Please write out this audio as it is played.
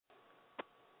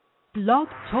Blog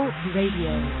Talk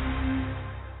Radio.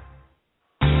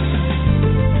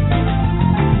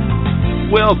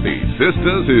 Wealthy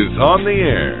Sistas is on the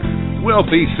air.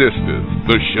 Wealthy Sistas,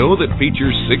 the show that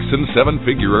features 6- and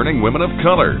 7-figure earning women of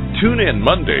color. Tune in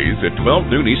Mondays at 12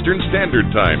 noon Eastern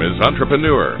Standard Time as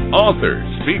entrepreneur, author,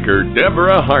 speaker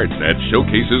Deborah Hartnett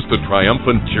showcases the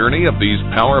triumphant journey of these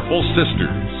powerful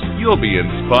sisters. You'll be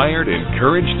inspired,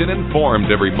 encouraged, and informed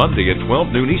every Monday at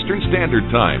 12 noon Eastern Standard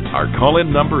Time. Our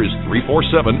call-in number is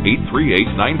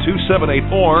 347-838-9278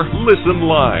 or listen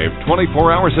live 24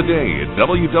 hours a day at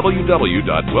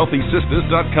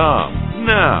www.wealthysistas.com.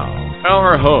 Now,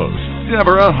 our host,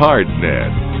 Deborah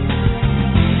Hartnett.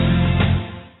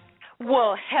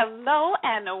 Well, hello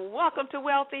and welcome to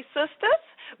Wealthy Sistas.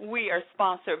 We are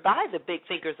sponsored by the Big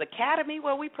Thinkers Academy,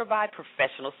 where we provide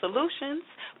professional solutions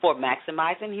for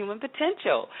maximizing human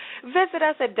potential. Visit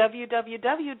us at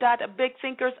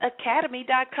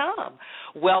www.bigthinkersacademy.com.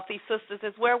 Wealthy Sistas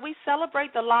is where we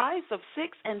celebrate the lives of 6-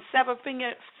 and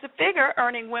 7-figure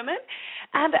earning women,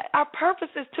 and our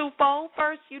purpose is twofold.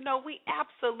 First, we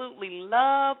absolutely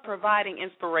love providing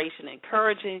inspiration,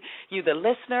 encouraging you, the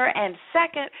listener, and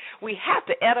second, we have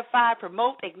to edify,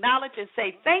 promote, acknowledge, and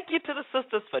say thank you to the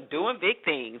sisters for doing big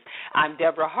things. I'm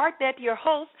Deborah Hartnett, your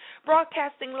host,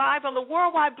 broadcasting live on the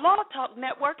Worldwide Blog Talk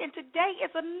Network, and today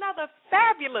is another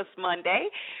fabulous Monday,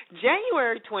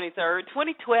 January 23rd,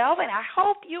 2012, and I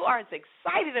hope you are as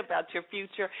excited about your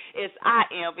future as I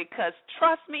am, because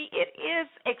trust me, it is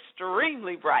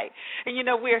extremely bright. And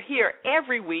we're here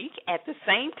every week at the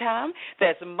same time.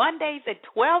 That's Mondays at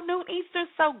 12 noon Eastern,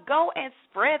 so go and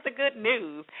spread the good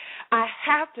news. I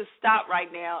have to stop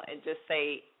right now and just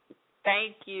say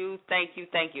thank you.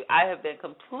 I have been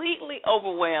completely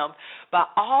overwhelmed by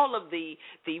all of the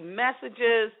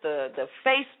messages, the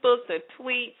Facebook, the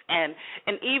tweets, and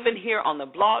even here on the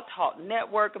Blog Talk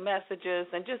Network messages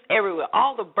and just everywhere,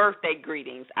 all the birthday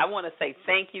greetings. I want to say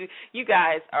thank you. You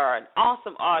guys are an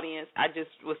awesome audience. I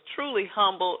just was truly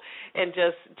humbled and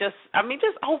just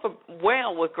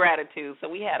overwhelmed with gratitude. So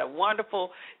we had a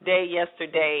wonderful day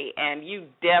yesterday, and you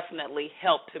definitely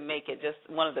helped to make it just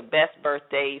one of the best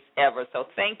birthdays ever. So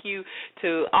thank you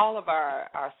to all of our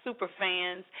super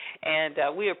fans, and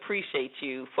we appreciate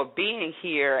you for being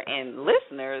here and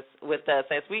listeners with us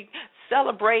as we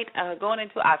celebrate going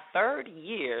into our third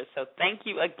year. So thank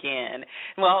you again.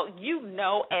 Well,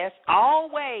 as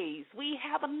always, we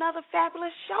have another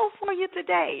fabulous show for you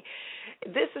today.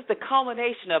 This is the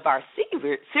culmination of our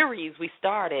series we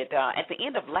started at the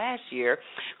end of last year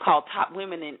called Top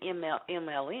Women in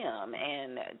MLM.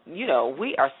 And,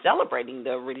 we are celebrating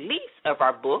the release of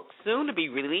our book, soon to be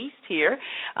released here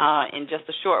in just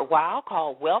a short while,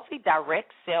 called Wealthy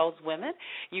Direct Sales Women.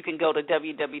 You can go to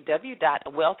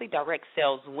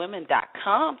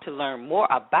www.wealthydirectsaleswomen.com to learn more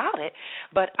about it.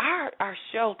 But our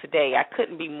show today, I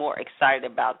couldn't be more excited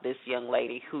about this young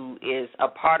lady who is a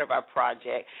part of our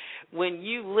project. When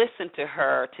you listen to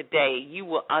her today, you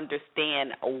will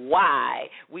understand why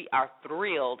we are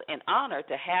thrilled and honored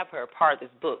to have her part of this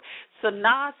book.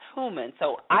 Sanaz Hooman.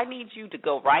 So I need you to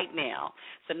go right now.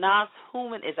 Sanaz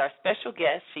Hooman is our special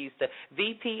guest. She's the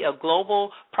VP of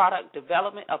Global Product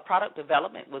Development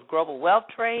with Global Wealth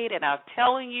Trade, and I'm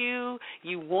telling you,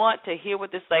 you want to hear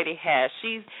what this lady has.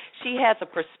 She has a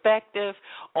perspective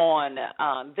on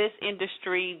this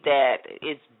industry that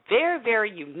is very,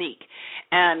 very unique,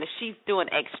 and she's doing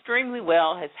extremely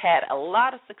well, has had a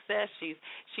lot of success. She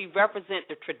represents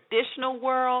the traditional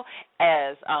world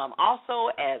as also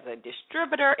as a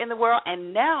distributor in the world,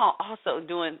 and now also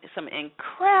doing some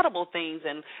incredible things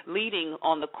and leading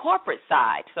on the corporate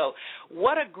side. So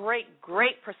what a great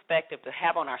perspective to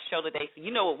have on our show today. So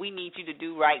you know what we need you to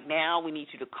do right now. We need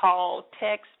you to call,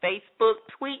 text, Facebook,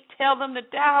 tweet, tell them to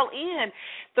dial in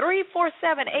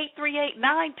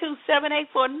 347-838-9278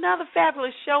 for another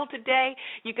fabulous show today.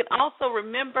 You can also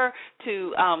remember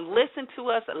to listen to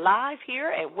us live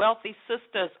here at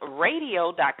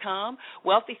wealthysistasradio.com,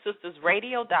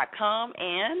 wealthysistasradio.com,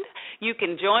 and you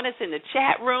can join us in the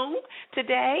chat room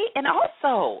today. And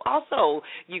also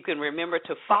you can remember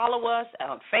to follow us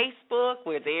on Facebook.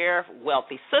 We're there,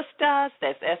 Wealthy Sistas,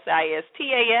 that's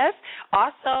SISTAS.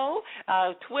 Also,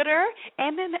 Twitter,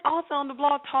 and then also on the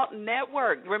Blog Talk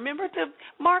Network. Remember to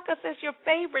mark us as your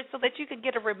favorite so that you can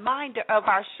get a reminder of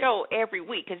our show every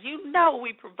week, because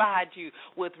we provide you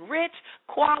with rich,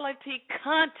 quality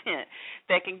content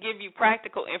that can give you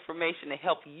practical information to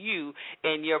help you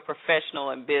in your professional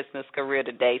and business career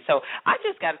today. So I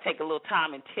just got to take a little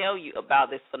time and tell you about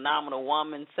this phenomenal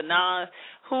woman, Sanaz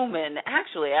Hooman,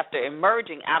 actually, after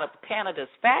emerging out of Canada's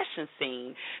fashion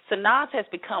scene, Sanaz has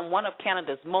become one of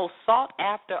Canada's most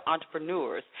sought-after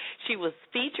entrepreneurs. She was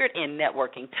featured in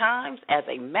Networking Times as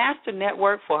a master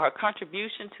network for her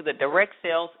contribution to the direct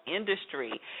sales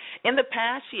industry. In the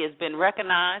past, she has been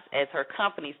recognized as her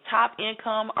company's top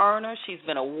income earner. She's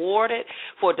been awarded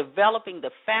for developing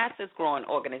the fastest-growing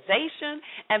organization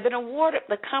and been awarded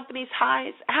the company's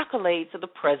highest accolades of the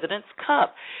President's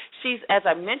Cup. She's, as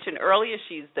I mentioned earlier,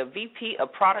 she's the VP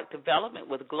of Product Development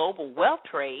with Global Wealth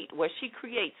Trade, where she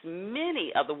creates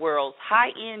many of the world's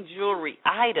high-end jewelry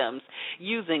items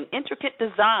using intricate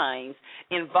designs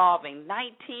involving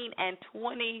 19 and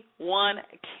 21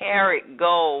 karat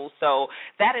gold. So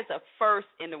that is a first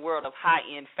in the world of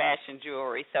high-end fashion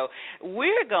jewelry. So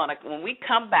we're going to, when we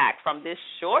come back from this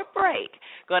short break,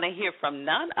 going to hear from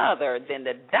none other than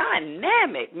the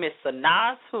dynamic Miss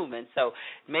Sanaz Hooman. So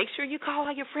make sure you call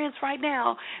all your friends right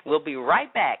now. We'll be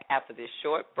right back after this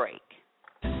short break.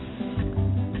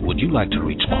 Would you like to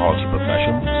reach quality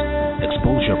professionals?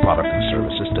 Expose your product and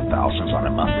services to thousands on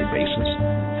a monthly basis?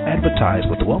 Advertise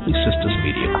with the Wealthy Sistas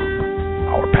Media Group.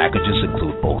 Our packages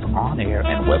include both on-air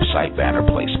and website banner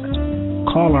placement.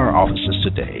 Call our offices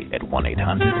today at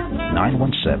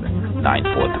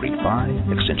 1-800-917-9435,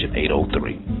 extension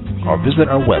 803, or visit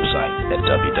our website at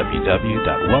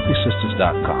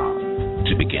www.wealthysistas.com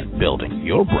to begin building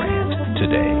your brand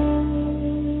today.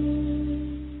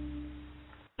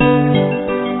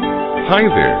 Hi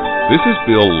there, this is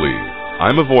Bill Lee.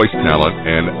 I'm a voice talent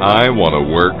and I want to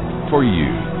work for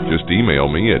you. Just email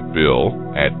me at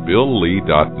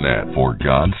bill@billlee.net. For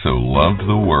God so loved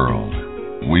the world.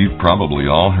 We've probably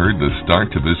all heard the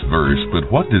start to this verse, but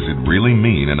what does it really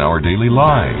mean in our daily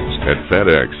lives? At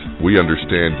FedEx, we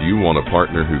understand you want a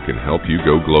partner who can help you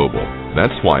go global.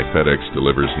 That's why FedEx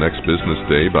delivers next business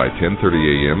day by 10:30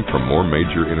 a.m. from more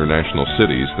major international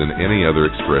cities than any other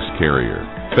express carrier.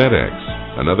 FedEx,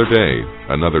 another day,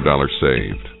 another dollar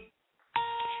saved.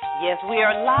 Yes, we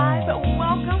are live.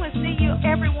 Welcome and see you,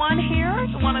 everyone here. I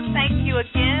want to thank you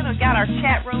again. We've got our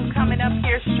chat room coming up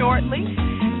here shortly.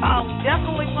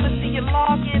 Definitely want to see you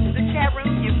log into the chat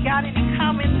room. If you've got any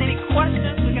comments, any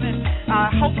questions, we're going to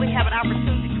hopefully have an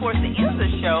opportunity towards the end of the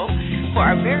show for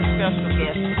our very special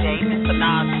guest today, Ms.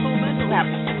 Sanaz Hooman, who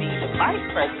happens to be the Vice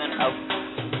President of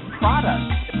Product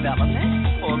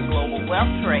Development for Global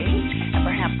Wealth Trade, and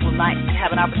perhaps we might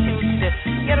have an opportunity to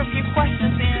get a few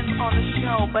questions in on the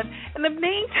show. But in the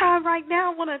meantime, right now,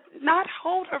 I want to not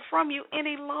hold her from you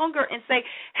any longer and say,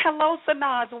 hello,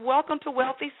 Sanaz. Welcome to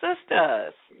Wealthy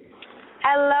Sistas.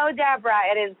 Hello,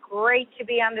 Deborah. It is great to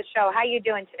be on the show. How are you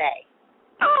doing today?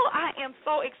 Oh, I am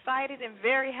so excited and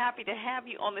very happy to have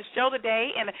you on the show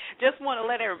today, and just want to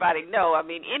let everybody know, I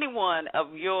mean, anyone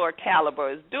of your caliber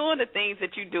is doing the things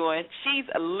that you're doing. She's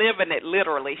living it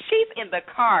literally. She's in the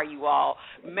car, you all,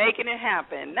 making it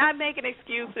happen, not making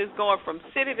excuses, going from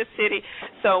city to city.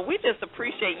 So we just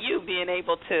appreciate you being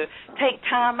able to take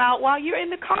time out while you're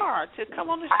in the car to come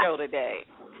on the show today.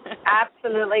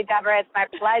 Absolutely, Deborah. It's my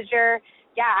pleasure.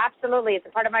 Yeah, absolutely. It's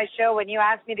a part of my show. When you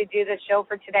asked me to do the show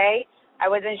for today, I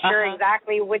wasn't sure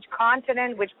exactly which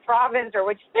continent, which province, or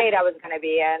which state I was going to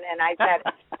be in. And I said,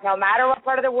 no matter what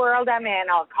part of the world I'm in,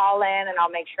 I'll call in and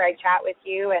I'll make sure I chat with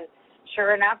you. And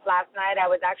sure enough, last night I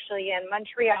was actually in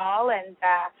Montreal, and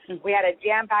we had a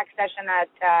jam-packed session at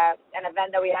an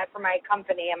event that we had for my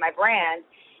company and my brand.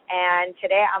 And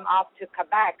today I'm off to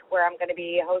Quebec, where I'm going to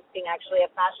be hosting actually a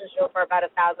fashion show for about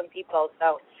 1,000 people.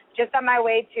 So just on my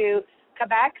way to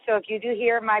Quebec, so if you do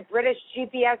hear my British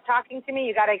GPS talking to me,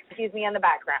 you got to excuse me in the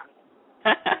background.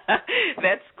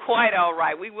 That's quite all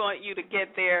right. We want you to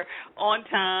get there on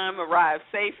time, arrive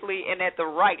safely, and at the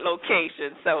right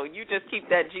location. So you just keep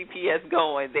that GPS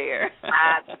going there.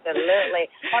 Absolutely.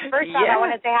 Well, first off, I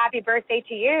want to say happy birthday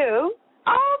to you.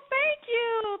 Oh, thank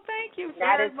you. Thank you very much.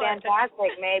 That is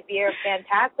fantastic. May it be a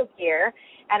fantastic year.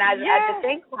 And at the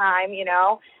same time, you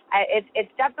know,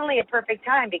 it's definitely a perfect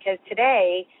time, because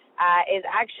today is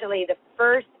actually the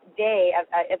first day of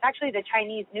it's actually the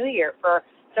Chinese New Year for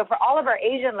all of our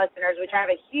Asian listeners, which I have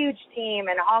a huge team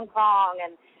in Hong Kong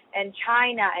and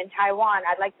China and Taiwan.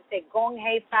 I'd like to say Gong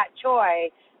Hei Fat Choi,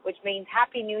 which means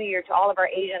Happy New Year to all of our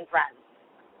Asian friends.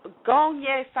 Gong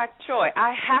Ye Fat Choi.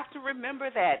 I have to remember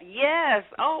that. Yes.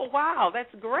 Oh, wow.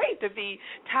 That's great to be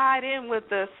tied in with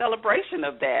the celebration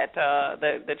of that,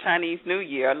 the Chinese New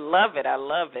Year. I love it.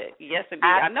 Yes, indeed.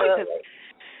 Absolutely. I know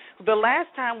the last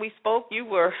time we spoke,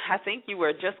 I think you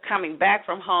were just coming back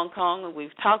from Hong Kong, and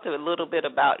we've talked a little bit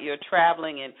about your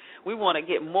traveling, and we want to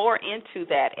get more into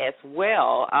that as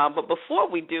well. But before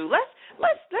we do,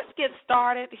 let's get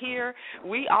started here.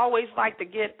 We always like to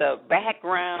get the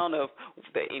background of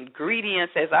the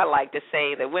ingredients, as I like to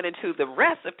say, that went into the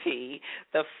recipe,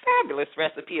 the fabulous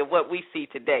recipe of what we see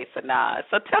today, Sanaz.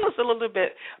 So tell us a little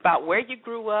bit about where you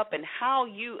grew up and how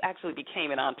you actually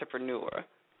became an entrepreneur.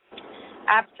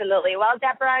 Absolutely. Well,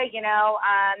 Deborah,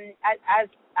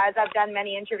 as I've done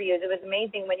many interviews, it was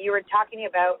amazing when you were talking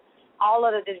about all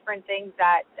of the different things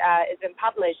that has been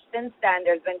published. Since then,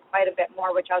 there's been quite a bit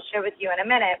more, which I'll share with you in a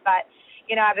minute. But,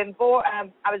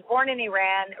 I was born in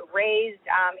Iran, raised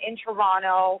in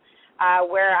Toronto,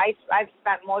 where I've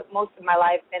spent most of my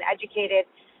life, been educated,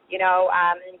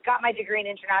 got my degree in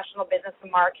international business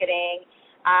and marketing.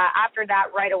 After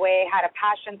that, right away, had a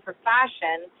passion for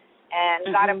fashion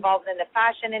and got involved in the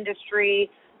fashion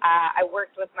industry. I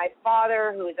worked with my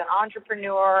father, who is an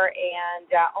entrepreneur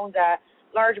and owns a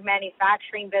large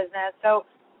manufacturing business. So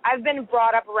I've been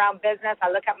brought up around business.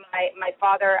 I look at my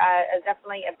father as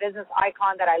definitely a business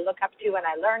icon that I look up to and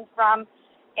I learn from.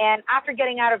 And after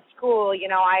getting out of school,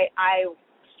 I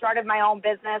started my own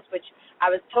business, which I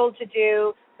was told to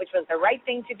do, which was the right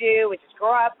thing to do, which is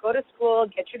grow up, go to school,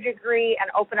 get your degree,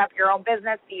 and open up your own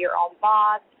business, be your own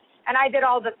boss. And I did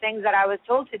all the things that I was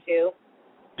told to do.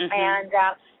 And,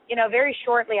 very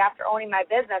shortly after owning my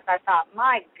business, I thought,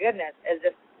 my goodness, is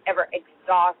this ever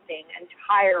exhausting and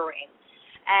tiring?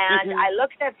 And I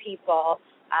looked at people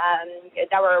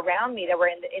that were around me, that were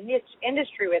in this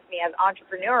industry with me as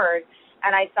entrepreneurs,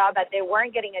 and I saw that they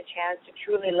weren't getting a chance to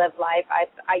truly live life.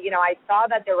 I saw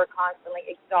that they were constantly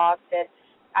exhausted.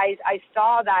 I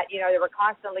saw that, they were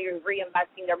constantly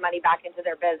reinvesting their money back into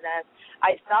their business.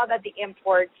 I saw that the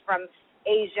imports from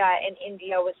Asia and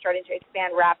India was starting to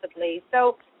expand rapidly.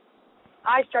 So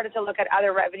I started to look at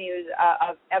other revenues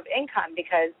of income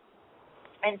because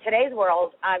in today's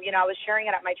world, I was sharing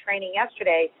it at my training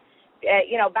yesterday,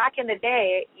 back in the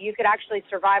day, you could actually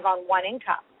survive on one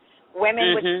income.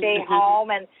 Women would stay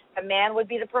home and the man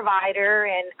would be the provider,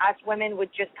 and us women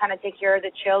would just kind of take care of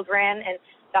the children and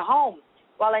the home.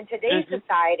 Well, in today's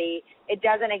society, it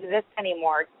doesn't exist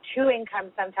anymore. Two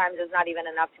incomes sometimes is not even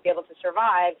enough to be able to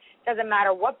survive. It doesn't matter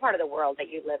what part of the world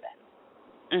that you live in.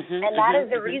 And that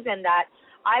is the reason that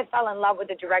I fell in love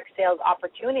with the direct sales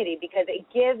opportunity, because it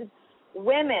gives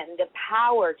women the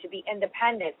power to be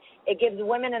independent. It gives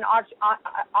women an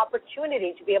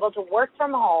opportunity to be able to work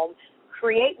from home,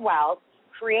 create wealth,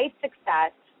 create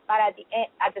success, but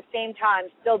at the same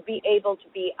time still be able to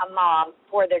be a mom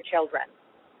for their children.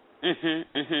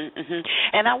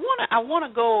 And I want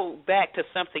to go back to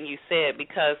something you said,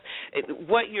 because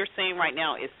what you're saying right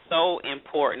now is so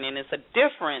important, and it's a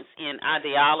difference in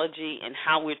ideology and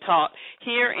how we're taught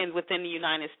here and within the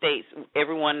United States.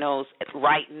 Everyone knows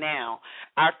right now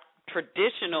our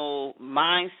traditional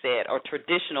mindset or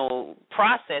traditional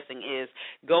processing is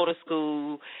go to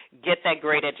school, get that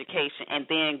great education, and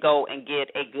then go and get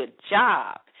a good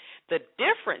job. The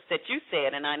difference that you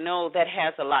said, and I know that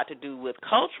has a lot to do with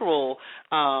cultural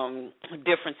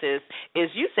differences, is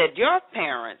you said your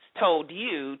parents told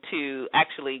you to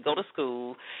actually go to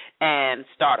school and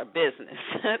start a business.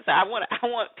 So I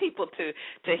want people to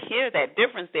hear that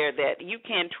difference there, that you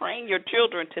can train your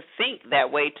children to think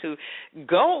that way, to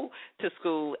go to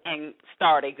school and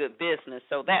start a good business.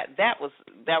 So that was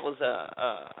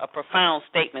a profound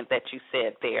statement that you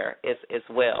said there as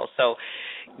well. So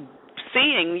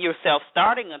seeing yourself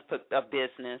starting a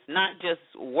business, not just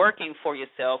working for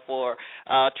yourself or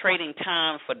trading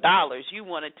time for dollars, you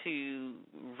wanted to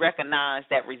recognize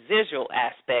that residual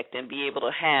aspect and be able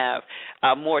to have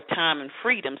more time and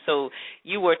freedom. So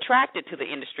you were attracted to the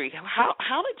industry.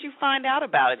 How did you find out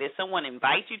about it? Did someone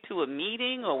invite you to a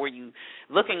meeting, or were you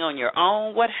looking on your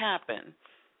own? What happened?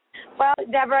 Well,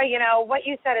 Deborah, what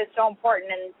you said is so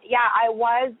important. And, yeah, I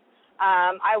was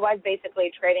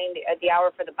basically trading the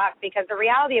hour for the buck, because the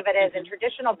reality of it is, in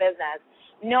traditional business,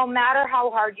 no matter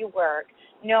how hard you work,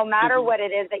 no matter what it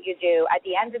is that you do, at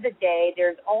the end of the day,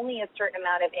 there's only a certain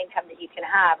amount of income that you can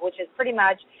have, which is pretty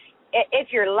much, if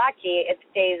you're lucky, it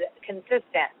stays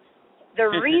consistent. The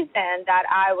reason that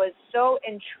I was so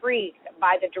intrigued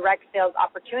by the direct sales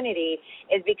opportunity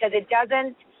is because it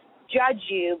doesn't judge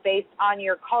you based on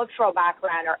your cultural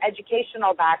background or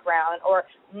educational background or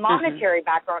monetary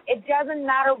background. It doesn't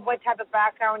matter what type of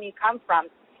background you come from.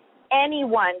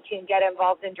 Anyone can get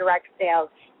involved in direct sales.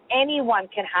 Anyone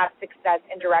can have success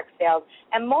in direct sales.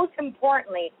 And most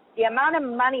importantly, the amount of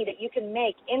money that you can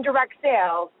make in direct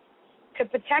sales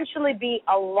could potentially be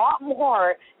a lot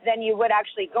more than you would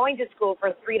actually going to school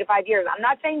for 3 to 5 years. I'm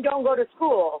not saying don't go to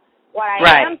school. What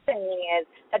I am saying is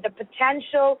that the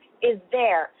potential is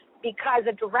there because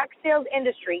the direct sales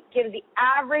industry gives the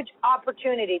average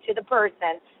opportunity to the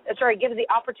person, gives the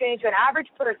opportunity to an average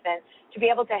person to be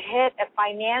able to hit a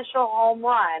financial home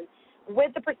run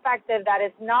with the perspective that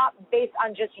it's not based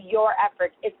on just your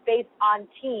efforts. It's based on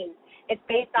teams. It's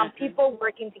based on people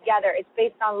working together. It's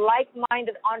based on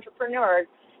like-minded entrepreneurs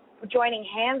joining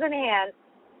hands in hand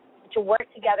to work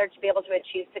together to be able to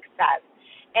achieve success.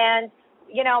 And,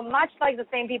 you know, much like the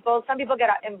same people, some people get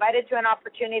invited to an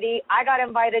opportunity. I got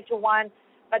invited to one,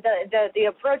 but the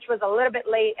approach was a little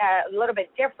bit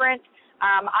different.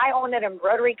 I owned an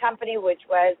embroidery company, which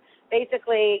was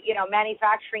basically, you know,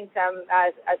 manufacturing some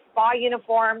a spa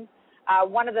uniform.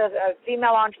 One of the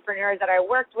female entrepreneurs that I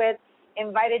worked with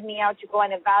invited me out to go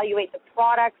and evaluate the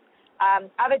products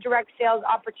of a direct sales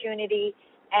opportunity.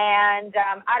 And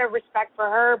out of respect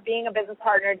for her, being a business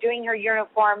partner, doing her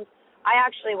uniforms, I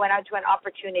actually went out to an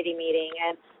opportunity meeting.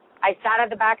 And I sat at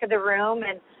the back of the room,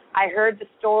 and I heard the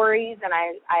stories, and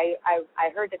I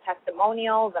heard the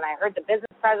testimonials, and I heard the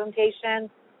business presentation,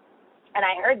 and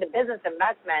I heard the business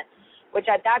investment, which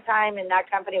at that time in that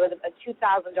company was about $2,000.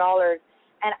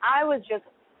 And I was just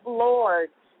floored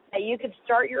that you could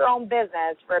start your own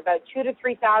business for about $2,000 to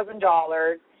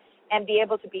 $3,000 and be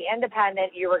able to be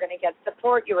independent. You were going to get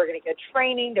support. You were going to get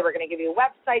training. They were going to give you a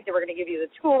website. They were going to give you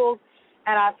the tools.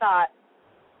 And I thought,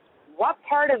 what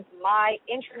part of my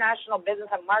international business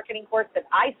and marketing course did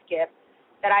I skip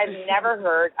that I've never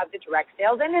heard of the direct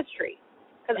sales industry?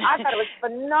 Because I thought it was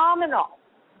phenomenal.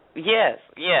 Yes.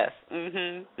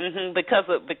 Because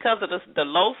of the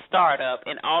low startup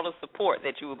and all the support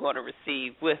that you were going to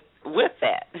receive with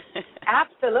that.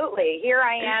 Absolutely. Here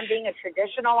I am being a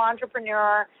traditional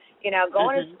entrepreneur, you know,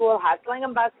 going to school, hustling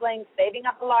and bustling, saving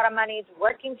up a lot of money,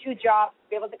 working 2 jobs to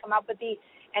be able to come up with the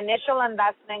initial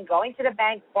investment, going to the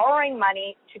bank, borrowing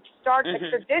money to start a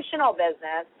traditional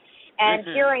business. And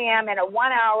here I am in a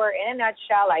 1 hour, in a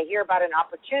nutshell, I hear about an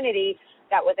opportunity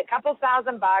that with a couple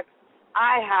 $1,000,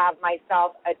 I have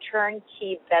myself a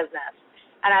turnkey business.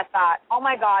 And I thought, oh,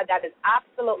 my God, that is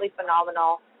absolutely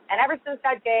phenomenal. And ever since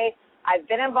that day, I've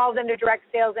been involved in the direct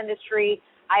sales industry.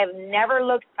 I have never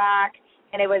looked back,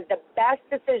 and it was the best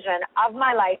decision of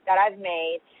my life that I've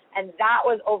made. And that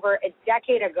was over a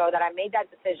decade ago that I made that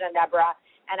decision, Deborah.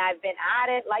 And I've been at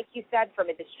it, like you said,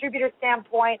 from a distributor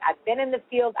standpoint. I've been in the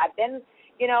field. I've been,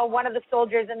 you know, one of the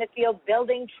soldiers in the field,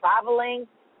 building,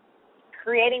 traveling,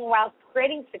 creating wealth,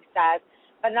 creating success.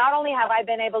 But not only have I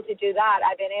been able to do that,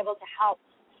 I've been able to help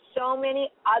so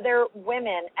many other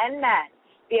women and men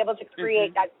be able to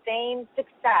create that same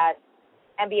success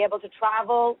and be able to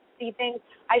travel, see things.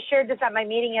 I shared this at my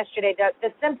meeting yesterday,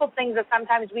 the simple things that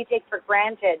sometimes we take for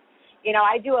granted. You know,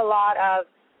 I do a lot of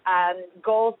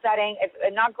goal setting,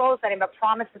 not goal setting, but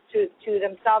promises to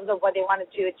themselves of what they wanted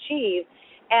to achieve.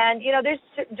 And, you know,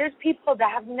 there's people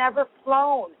that have never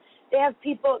flown. There's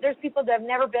people that have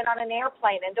never been on an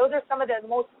airplane, and those are some of the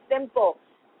most simple,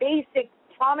 basic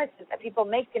promises that people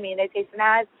make to me. And they say,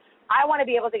 Sanaz, I want to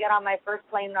be able to get on my first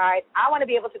plane ride. I want to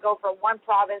be able to go from one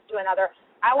province to another.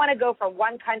 I want to go from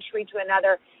one country to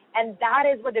another. And that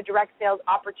is what the direct sales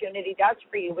opportunity does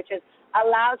for you, which is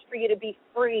allows for you to be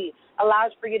free,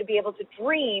 allows for you to be able to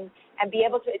dream and be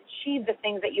able to achieve the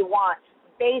things that you want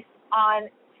based on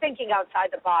thinking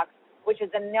outside the box, which is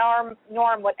the norm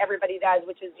what everybody does,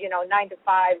 which is, you know, 9 to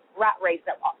 5 rat race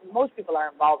that most people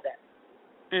are involved in.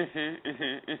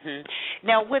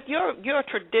 Now, with your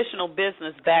traditional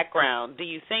business background, do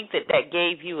you think that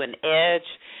gave you an edge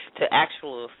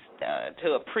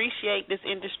to appreciate this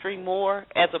industry more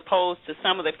as opposed to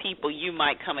some of the people you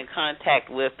might come in contact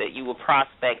with that you were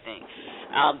prospecting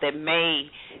that may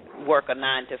work a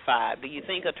 9 to 5? Do you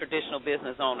think a traditional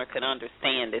business owner can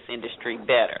understand this industry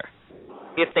better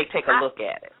if they take a look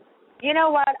at it? You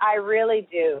know what? I really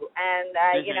do.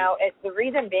 And, you know, the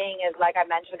reason being is, like I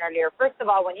mentioned earlier, first of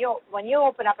all, when you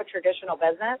open up a traditional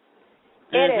business,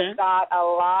 it has got a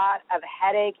lot of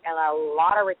headache and a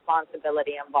lot of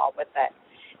responsibility involved with it.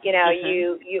 You know,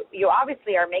 you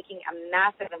obviously are making a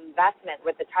massive investment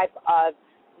with the type of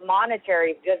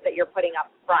monetary goods that you're putting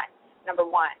up front, number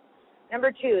one.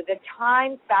 Number two, the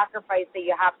time sacrifice that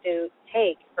you have to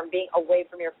take from being away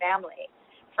from your family,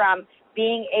 from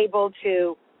being able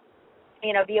to,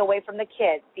 you know, be away from the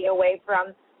kids, be away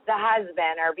from the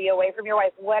husband, or be away from your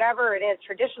wife, whatever it is.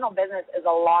 Traditional business is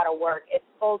a lot of work. It's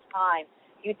full time.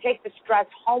 You take the stress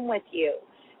home with you.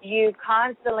 You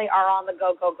constantly are on the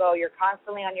go. You're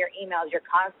constantly on your emails. You're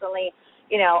constantly,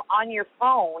 you know, on your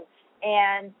phone.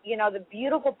 And, you know, the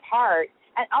beautiful part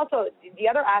And also, the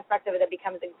other aspect of it that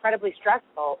becomes incredibly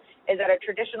stressful is that a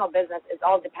traditional business is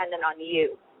all dependent on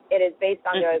you. It is based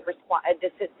on the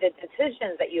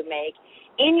decisions that you make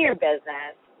in your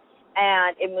business,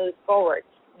 and it moves forward.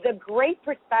 The great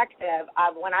perspective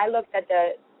of when I looked at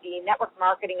the network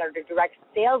marketing or the direct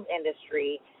sales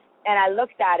industry, and I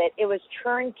looked at it, it was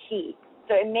turnkey.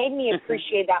 So it made me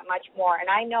appreciate that much more.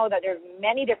 And I know that there's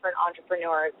many different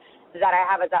entrepreneurs that I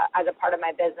have as a part of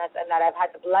my business and that I've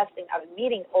had the blessing of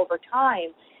meeting over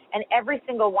time, and every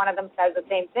single one of them says the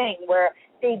same thing, where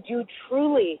they do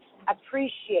truly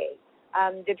appreciate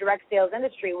the direct sales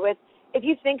industry. If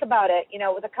you think about it,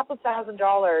 with a couple $1,000,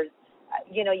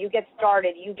 you get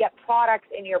started, you get products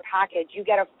in your package, you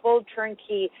get a full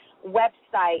turnkey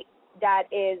website that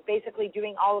is basically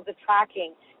doing all of the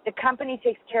tracking. The company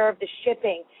takes care of the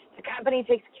shipping. The company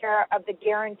takes care of the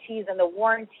guarantees and the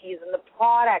warranties and the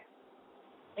products.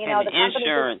 The company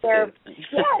takes care of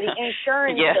the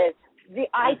insurances, the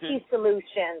IT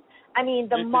solutions. I mean,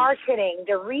 the marketing,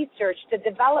 the research, the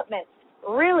development.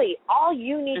 Really, all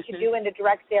you need to do in the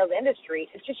direct sales industry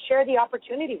is just share the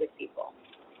opportunity with people.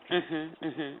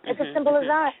 It's as simple as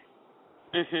that.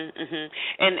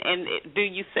 And do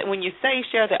you say, when you say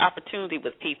share the opportunity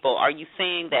with people, are you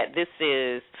saying that this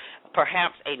is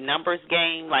perhaps a numbers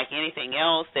game like anything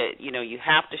else, that you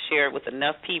have to share it with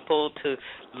enough people to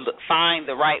find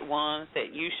the right ones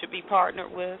that you should be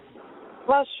partnered with?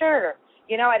 Well, sure.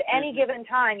 At any given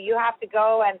time, you have to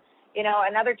go and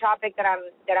another topic that I'm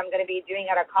going to be doing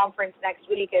at a conference next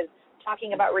week is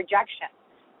talking about rejection.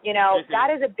 That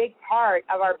is a big part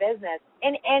of our business,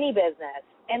 in any business,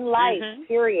 in life,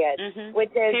 period,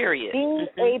 which is being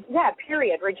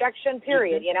period, rejection,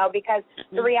 period, because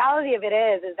the reality of it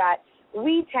is that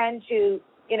we tend to,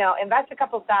 invest a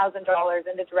couple $1,000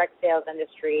 in the direct sales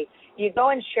industry. You go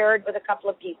and share it with a couple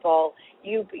of people.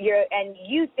 You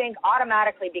think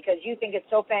automatically, because you think it's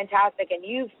so fantastic and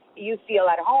you feel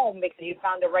at home because you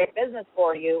found the right business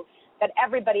for you, that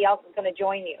everybody else is going to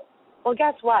join you. Well,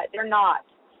 guess what? They're not.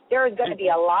 There is going to be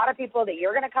a lot of people that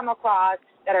you're going to come across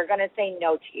that are going to say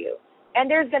no to you. And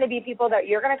there's going to be people that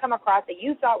you're going to come across that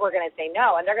you thought were going to say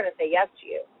no, and they're going to say yes to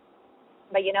you.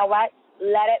 But you know what?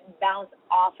 Let it bounce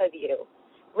off of you.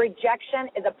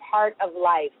 Rejection is a part of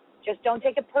life. Just don't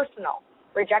take it personal.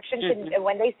 Rejection can,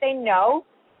 when they say no,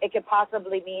 it could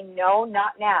possibly mean no,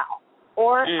 not now,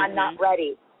 or I'm not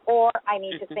ready, or I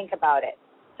need to think about it.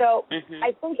 So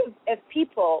I think if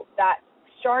people that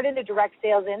start in the direct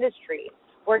sales industry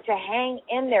were to hang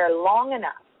in there long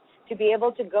enough to be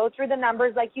able to go through the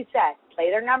numbers, like you said, play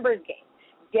their numbers game,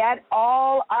 get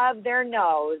all of their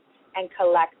no's and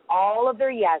collect all of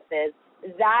their yeses,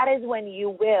 that is when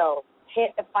you will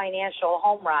hit a financial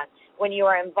home run, when you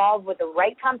are involved with the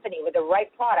right company, with the right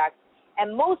product,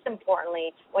 and most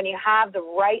importantly, when you have the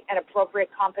right and appropriate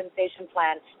compensation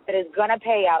plan that is going to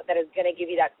pay out, that is going to give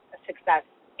you that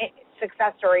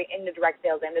success story in the direct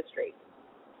sales industry.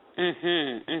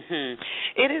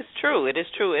 It is true. It is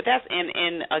true. That's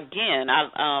and again,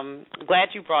 I'm glad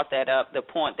you brought that up. The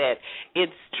point that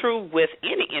it's true with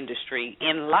any industry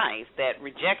in life that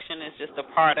rejection is just a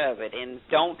part of it, and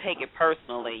don't take it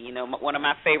personally. One of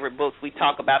my favorite books we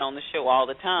talk about on the show all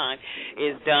the time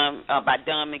is by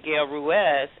Don Miguel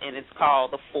Ruiz, and it's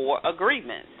called The 4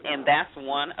 Agreements, and that's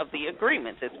one of the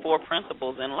agreements. It's 4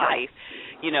 principles in life,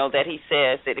 that he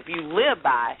says that if you live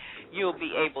by, you'll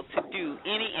be able to do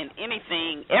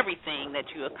everything that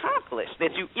you accomplish,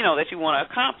 that you want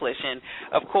to accomplish. And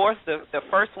of course, the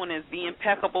first one is be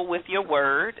impeccable with your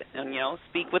word, and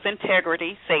speak with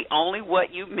integrity, say only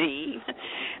what you mean,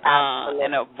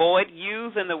 and avoid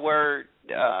using the word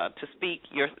to speak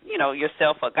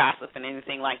yourself a gossip and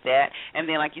anything like that. And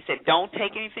then, like you said, don't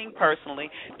take anything personally,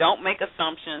 don't make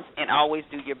assumptions, and always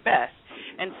do your best.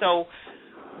 And so,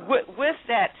 with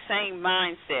that same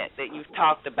mindset that you've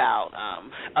talked about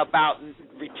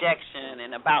rejection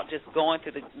and about just going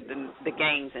through the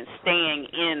games and staying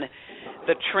in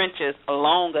the trenches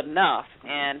long enough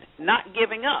and not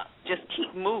giving up, just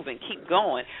keep moving, keep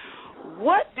going,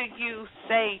 what do you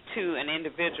say to an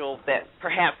individual that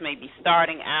perhaps may be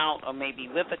starting out or maybe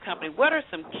with a company? What are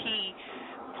some key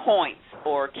points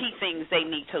or key things they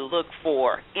need to look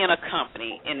for in a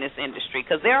company in this industry?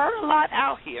 Because there are a lot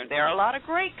out here. There are a lot of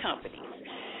great companies.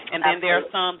 And then there are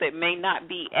some that may not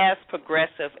be as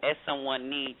progressive as someone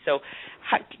needs. So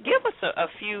give us a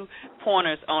few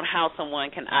pointers on how someone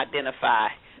can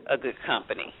identify a good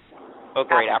company or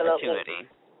great opportunity.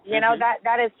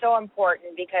 That is so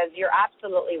important, because you're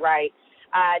absolutely right.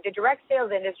 The direct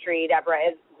sales industry, Deborah,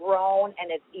 has grown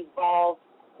and it's evolved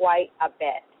quite a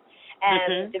bit.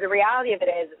 And the reality of it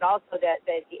is also that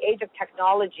the age of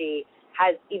technology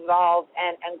has evolved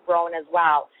and grown as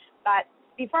well. But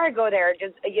before I go there,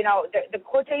 just, the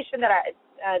quotation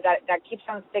that keeps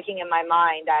on sticking in my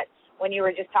mind, that when you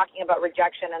were just talking about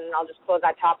rejection, and I'll just close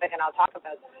that topic and I'll talk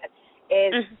about that,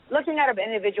 is looking at an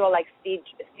individual like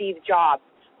Steve Jobs,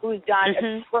 who's done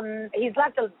he's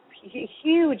left a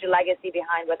huge legacy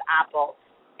behind with Apple.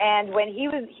 And when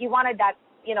he wanted that,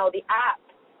 the app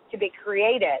to be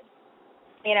created,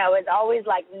 it's always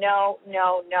like, no.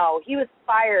 He was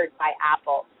fired by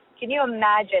Apple. Can you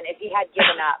imagine if he had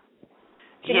given up?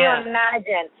 Can you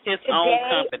imagine? His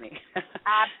own company.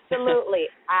 Absolutely.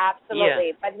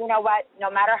 Yeah. But you know what? No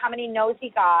matter how many no's he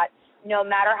got, no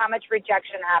matter how much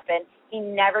rejection happened, he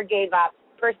never gave up,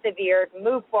 persevered,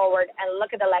 moved forward, and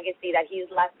look at the legacy that he's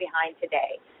left behind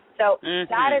today. So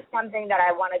that is something that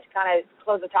I wanted to kind of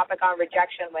close the topic on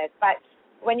rejection with. But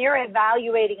when you're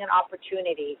evaluating an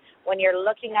opportunity, when you're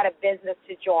looking at a business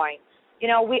to join,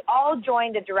 we all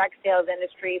join the direct sales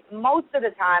industry most of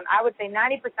the time. I would say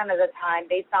 90% of the time,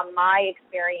 based on my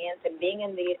experience and being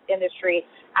in the industry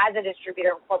as a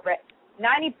distributor and corporate,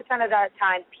 90% of the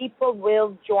time people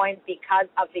will join because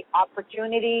of the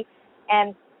opportunity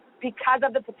and because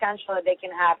of the potential that they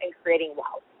can have in creating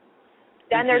wealth.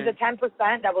 Then there's the 10%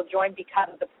 that will join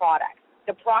because of the product.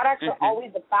 The products are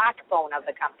always the backbone of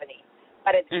the company,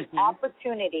 but it's the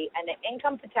opportunity and the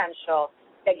income potential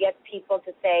that gets people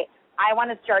to say, I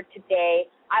want to start today,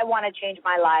 I want to change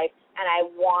my life, and I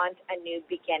want a new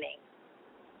beginning.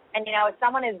 And, if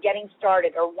someone is getting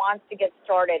started or wants to get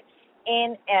started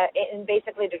in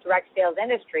basically the direct sales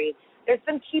industry, there's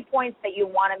some key points that you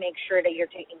want to make sure that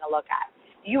you're taking a look at.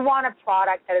 You want a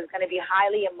product that is going to be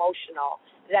highly emotional,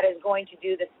 that is going to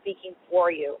do the speaking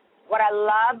for you. What I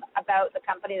love about the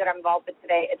company that I'm involved with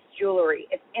today, it's jewelry.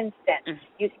 It's instant.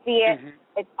 You see it,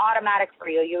 it's automatic for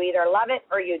you. You either love it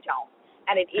or you don't.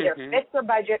 And it either fits your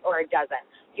budget or it doesn't.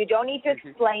 You don't need to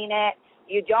explain it.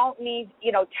 You don't need,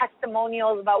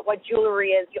 testimonials about what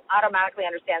jewelry is. You automatically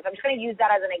understand. So I'm just going to use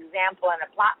that as an example and a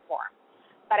platform.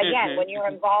 But again, when you're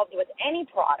involved with any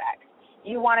product,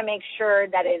 you want to make sure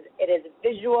that it is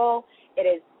visual, it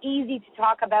is easy to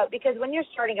talk about, because when you're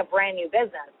starting a brand new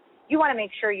business, you want to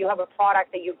make sure you have a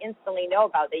product that you instantly know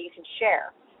about, that you can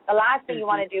share. The last thing you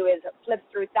want to do is flip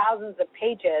through thousands of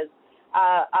pages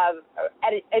of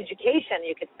education,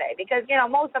 you could say, because,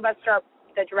 most of us start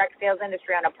the direct sales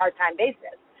industry on a part-time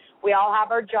basis. We all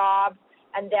have our jobs,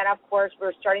 and then, of course,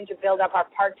 we're starting to build up our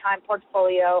part-time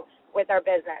portfolio with our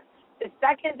business. The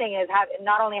second thing is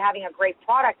not only having a great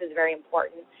product is very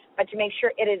important, but to make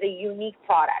sure it is a unique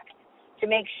product, to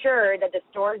make sure that the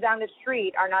stores down the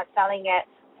street are not selling it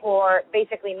for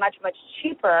basically much, much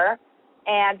cheaper.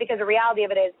 And because the reality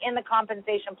of it is, in the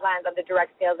compensation plans of the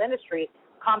direct sales industry,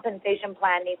 compensation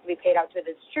plan needs to be paid out to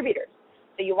the distributors.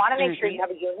 So you want to make sure you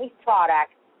have a unique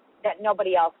product that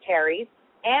nobody else carries,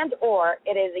 and or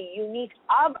it is a unique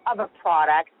of a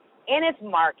product in its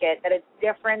market that is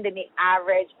different than the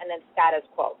average and then status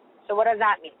quo. So what does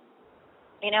that mean?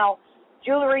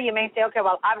 Jewelry, you may say, okay,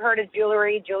 well, I've heard of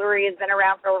jewelry. Jewelry has been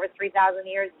around for over 3,000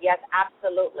 years. Yes,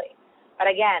 absolutely. But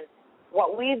again,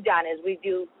 what we've done is we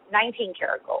do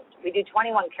 19-karat gold. We do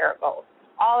 21-karat gold.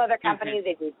 All other companies,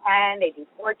 they do 10, they do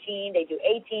 14, they do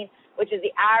 18, which is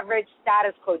the average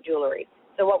status quo jewelry.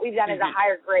 So what we've done is a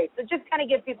higher grade. So just kind of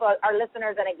give people, our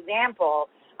listeners, an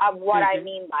example of what I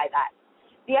mean by that.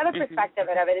 The other perspective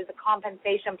of it is a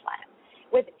compensation plan.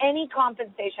 With any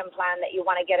compensation plan that you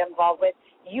want to get involved with,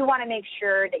 you want to make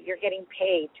sure that you're getting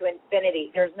paid to infinity.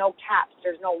 There's no caps,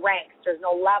 there's no ranks, there's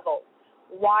no levels.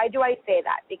 Why do I say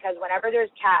that? Because whenever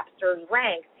there's caps, there's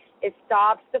ranks, it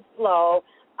stops the flow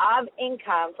of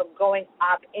income from going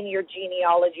up in your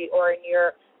genealogy or in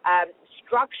your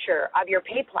structure of your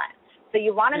pay plan. So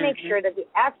you want to make sure that the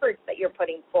efforts that you're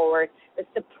putting forward, the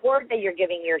support that you're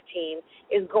giving your team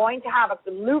is going to have a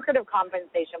lucrative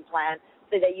compensation plan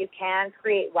so that you can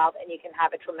create wealth and you can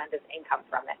have a tremendous income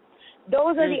from it.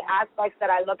 Those are the aspects that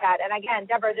I look at. And again,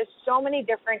 Deborah, there's so many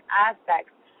different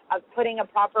aspects of putting a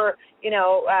proper,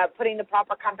 putting the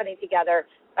proper company together.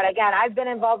 But again, I've been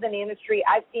involved in the industry.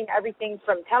 I've seen everything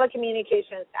from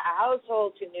telecommunications to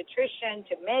household to nutrition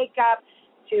to makeup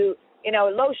to,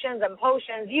 lotions and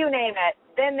potions, you name it.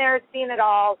 Been there, seen it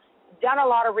all, done a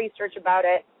lot of research about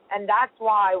it. And that's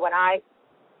why when I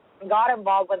got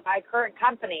involved with my current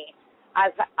company,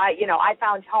 I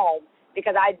found home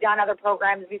because I'd done other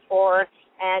programs before.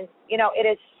 And, it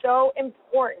is so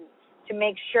important to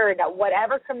make sure that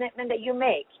whatever commitment that you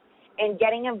make in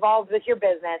getting involved with your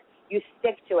business, you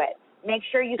stick to it. Make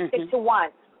sure you stick to one.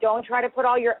 Don't try to put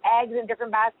all your eggs in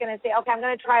different baskets and say, okay, I'm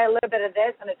going to try a little bit of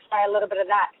this and try a little bit of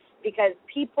that, because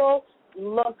people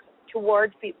look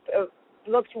towards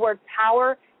look toward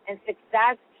power and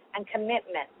success and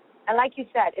commitment. And like you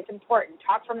said, it's important.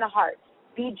 Talk from the heart.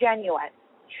 Be genuine.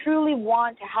 Truly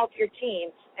want to help your team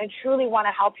and truly want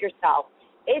to help yourself.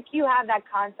 If you have that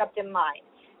concept in mind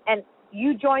and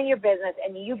you join your business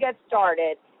and you get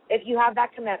started, if you have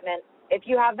that commitment, if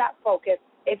you have that focus,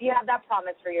 if you have that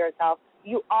promise for yourself,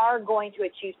 you are going to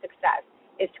achieve success.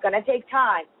 It's going to take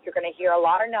time. You're going to hear a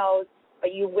lot of no's,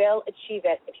 but you will achieve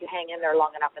it if you hang in there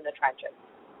long enough in the trenches.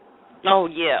 Oh,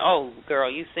 yeah. Oh, girl,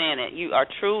 you saying it. You are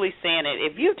truly saying it.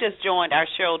 If you just joined our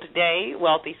show today,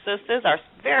 Wealthy Sistas, our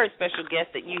very special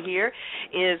guest that you hear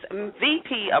is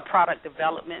VP of Product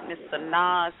Development, Ms.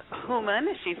 Sanaz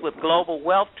Hooman. She's with Global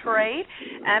Wealth Trade.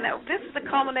 And this is the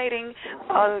culminating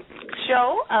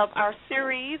show of our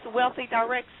series, Wealthy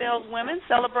Direct Sales Women,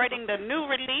 celebrating the new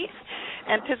release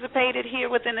anticipated here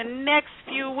within the next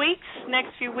few weeks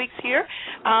here.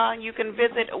 You can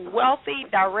visit Wealthy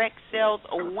Direct Sales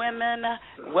Women,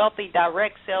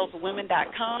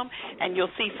 wealthydirectsaleswomen.com, and you'll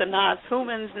see Sanaz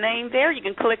Hooman's name there. You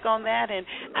can click on that and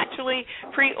actually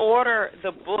pre-order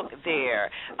the book there.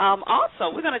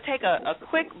 Also, we're going to take a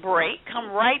quick break,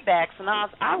 come right back. Sanaz,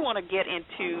 I want to get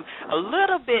into a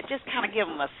little bit, just kind of give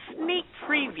them a sneak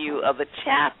preview of the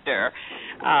chapter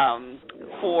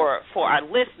for our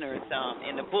listeners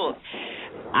in the book.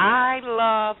 I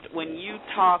loved when you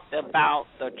talked about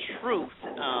the truth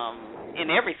in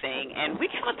everything, and we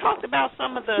kind of talked about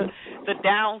some of the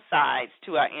downsides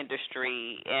to our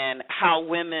industry and how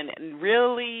women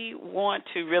really want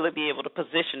to really be able to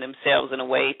position themselves in a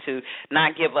way to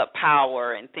not give up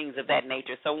power and things of that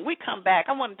nature. So when we come back,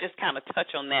 I want to just kind of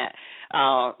touch on that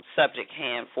subject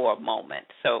hand for a moment.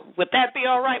 So would that be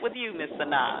all right with you, Ms.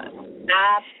 Sanaz?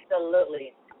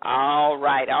 Absolutely. All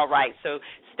right. So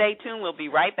stay tuned. We'll be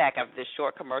right back after this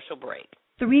short commercial break.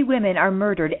 3 women are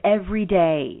murdered every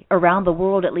day. Around the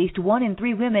world, at least 1 in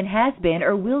 3 women has been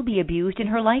or will be abused in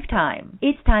her lifetime.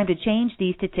 It's time to change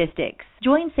these statistics.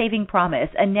 Join Saving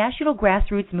Promise, a national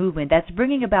grassroots movement that's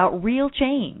bringing about real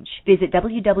change. Visit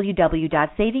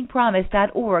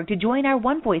www.savingpromise.org to join our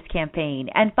One Voice campaign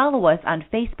and follow us on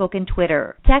Facebook and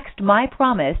Twitter. Text My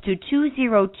Promise to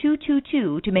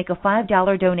 20222 to make a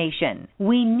 $5 donation.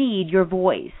 We need your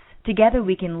voice. Together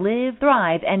we can live,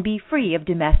 thrive, and be free of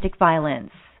domestic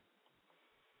violence.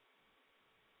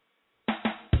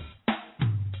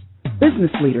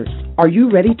 Business leaders, are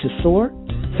you ready to soar?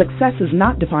 Success is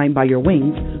not defined by your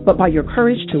wings, but by your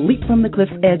courage to leap from the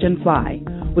cliff's edge and fly.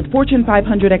 With Fortune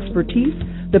 500 expertise,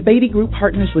 the Beatty Group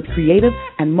partners with creative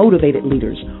and motivated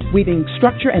leaders, weaving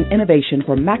structure and innovation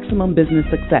for maximum business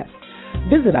success.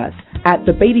 Visit us at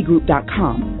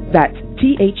thebeattygroup.com. That's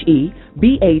THEBATIE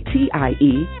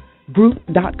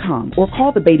group.com, or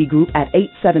call the Beatty Group at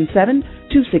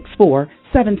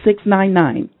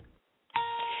 877-264-7699.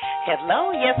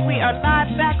 Hello, yes, we are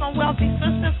live back on Wealthy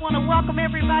Sistas. Want to welcome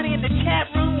everybody in the chat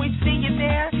room. We see you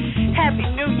there. Happy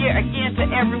New Year again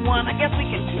to everyone. I guess we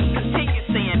can continue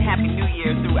saying Happy New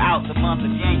Year throughout the month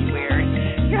of January.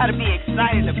 You got to be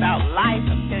excited about life.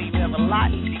 I tell you, we have a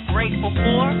lot to be grateful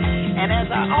for. And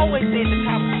as I always say at the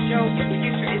top of the show, your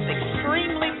future is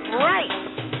extremely bright.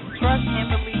 Trust and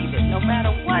believe it. No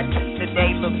matter what the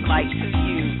day looks like to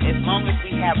you, as long as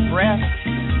we have breath,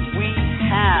 we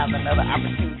have another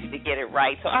opportunity to get it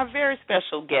right. So our very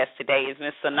special guest today is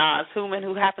Ms. Sanaz Hooman,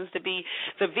 who happens to be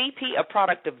the VP of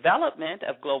Product Development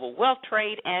of Global Wealth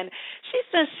Trade, and she's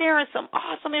been sharing some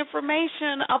awesome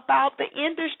information about the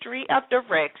industry of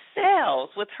direct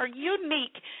sales with her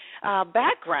unique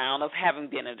background of having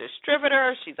been a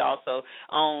distributor. She's also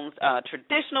owns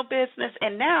traditional business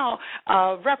and now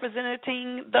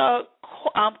representing the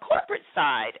corporate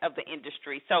side of the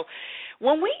industry. So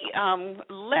when we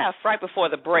left right before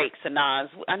the break, Sanaz,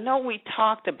 I know we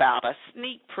talked about a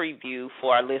sneak preview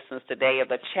for our listeners today of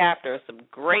a chapter, some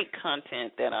great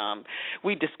content that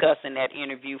we discussed in that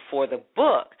interview for the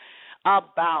book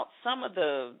about some of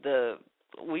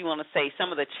we want to say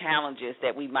some of the challenges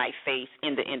that we might face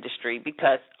in the industry,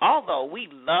 because although we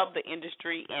love the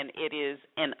industry and it is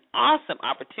an awesome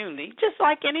opportunity, just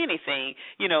like in anything,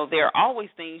 there are always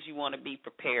things you want to be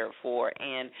prepared for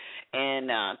and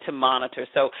to monitor.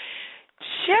 So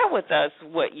share with us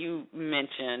what you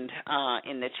mentioned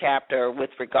in the chapter with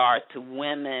regards to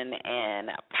women and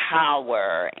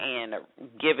power and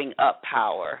giving up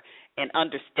power and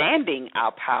understanding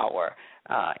our power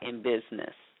in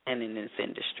business and in this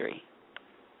industry.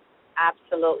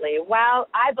 Absolutely. Well,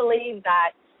 I believe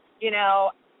that,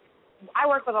 I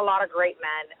work with a lot of great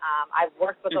men. I've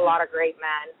worked with a lot of great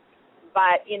men.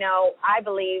 But, I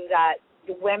believe that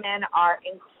women are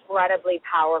incredibly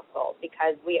powerful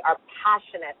because we are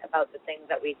passionate about the things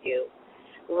that we do.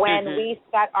 When we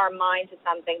set our mind to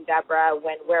something, Deborah,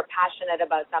 when we're passionate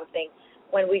about something,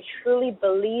 when we truly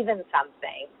believe in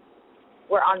something,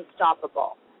 we're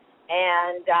unstoppable.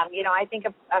 And, I think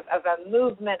of a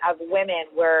movement of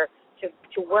women where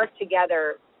to work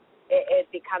together, it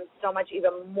becomes so much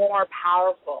even more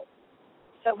powerful.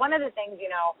 So one of the things,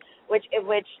 which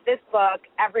this book,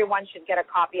 everyone should get a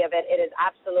copy of it. It is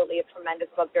absolutely a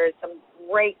tremendous book. There's some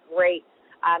great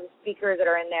speakers that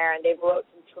are in there, and they've wrote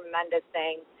some tremendous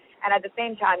things. And at the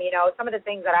same time, some of the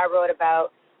things that I wrote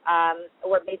about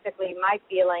were basically my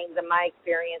feelings and my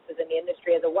experiences in the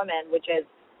industry as a woman, which is,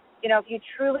 if you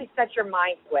truly set your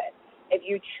mind to it, if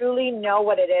you truly know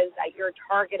what it is that your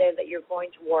target is that you're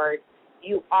going towards,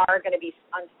 you are going to be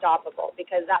unstoppable,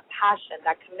 because that passion,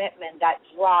 that commitment, that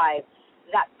drive,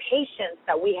 that patience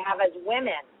that we have as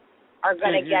women are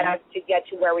going to get us to get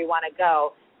to where we want to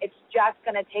go. It's just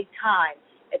going to take time.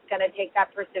 It's going to take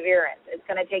that perseverance. It's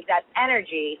going to take that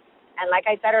energy. And like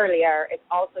I said earlier, it's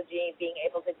also being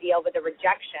able to deal with the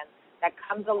rejection that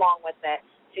comes along with it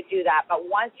to do that. But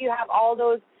once you have all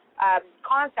those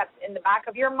concepts in the back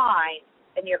of your mind,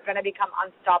 then you're going to become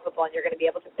unstoppable, and you're going to be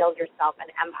able to build yourself an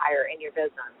empire in your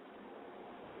business.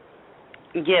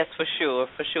 Yes, for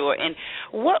sure. And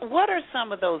what are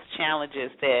some of those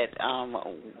challenges that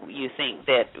you think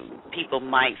that people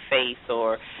might face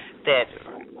or that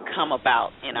come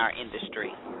about in our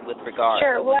industry with regard?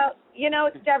 Sure. Well,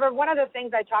 Deborah, one of the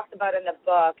things I talked about in the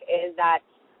book is that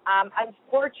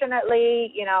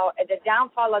unfortunately, the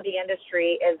downfall of the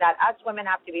industry is that us women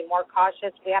have to be more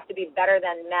cautious. We have to be better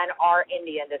than men are in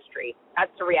the industry.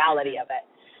 That's the reality of it,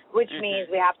 which means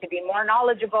we have to be more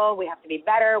knowledgeable. We have to be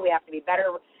better. We have to be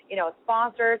better,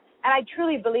 sponsors. And I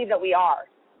truly believe that we are.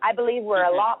 I believe we're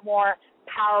a lot more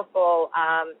powerful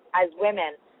as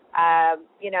women, and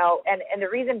the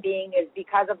reason being is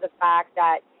because of the fact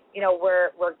that,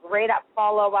 we're great at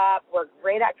follow-up, we're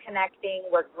great at connecting,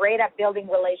 we're great at building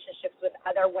relationships with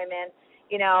other women.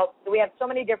 We have so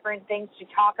many different things to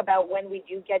talk about when we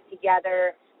do get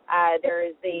together.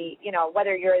 There's the,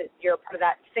 whether you're part of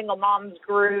that single moms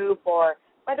group, or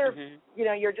whether,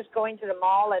 you're just going to the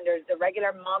mall and there's the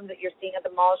regular moms that you're seeing at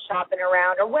the mall shopping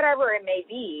around, or whatever it may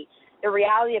be. The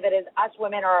reality of it is us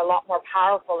women are a lot more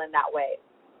powerful in that way.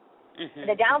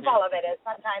 The downfall of it is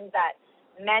sometimes that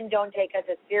men don't take us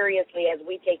as seriously as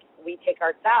we take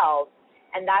ourselves,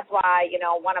 and that's why,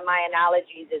 one of my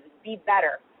analogies is be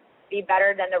better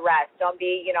than the rest. Don't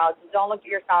look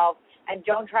at yourself, and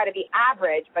don't try to be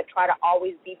average, but try to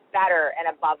always be better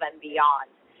and above and beyond.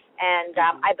 And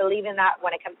I believe in that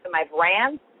when it comes to my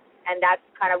brand, and that's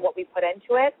kind of what we put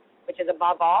into it, which is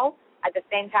above all. At the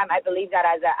same time, I believe that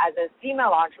as a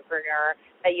female entrepreneur,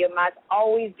 that you must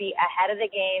always be ahead of the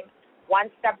game,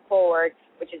 one step forward,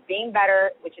 which is being better,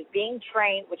 which is being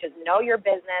trained, which is know your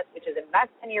business, which is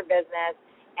invest in your business.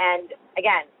 And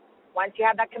again, once you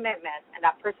have that commitment and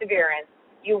that perseverance,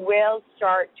 you will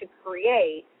start to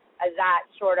create that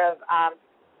sort of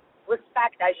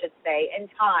respect, I should say, in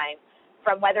time,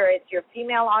 from whether it's your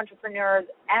female entrepreneurs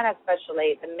and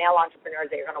especially the male entrepreneurs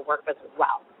that you're going to work with as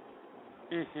well.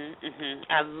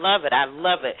 I love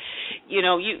it.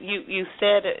 You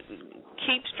said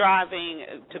keep striving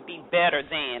to be better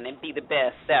than and be the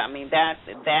best.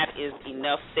 That is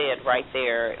enough said right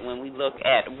there when we look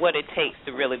at what it takes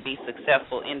to really be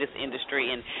successful in this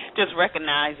industry, and just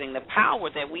recognizing the power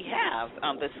that we have,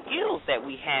 the skills that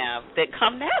we have that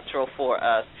come natural for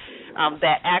us,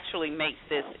 that actually makes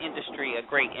this industry a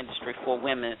great industry for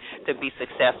women to be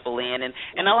successful in.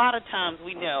 And a lot of times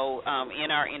we know in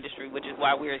our industry, which is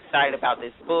why we're excited about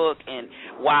this book and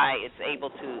why it's able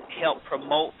to help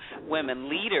promote women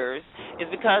leaders, is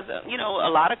because, a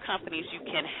lot of companies you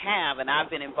can have, and I've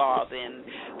been involved in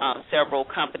several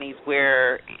companies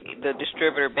where the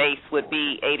distributor base would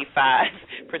be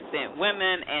 85%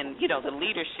 women, and, the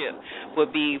leadership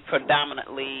would be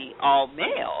predominantly all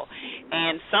male.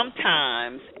 And sometimes,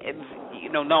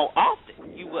 not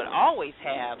often, you would always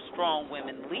have strong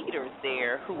women leaders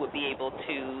there who would be able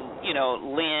to,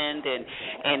 lend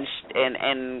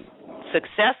and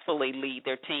successfely lead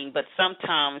their team. But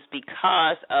sometimes,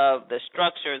 because of the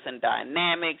structures and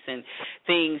dynamics and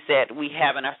things that we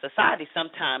have in our society,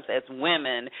 sometimes as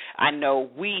women, I know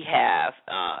we have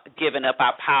given up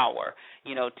our power,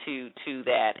 to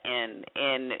that, and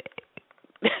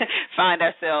find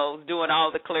ourselves doing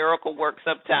all the clerical work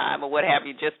sometime or what have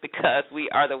you, just because we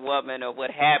are the woman or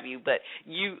what have you. But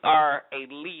you are a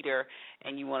leader,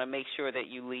 and you want to make sure that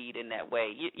you lead in that way.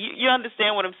 You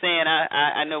understand what I'm saying?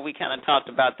 I know we kind of talked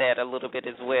about that a little bit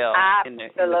as well.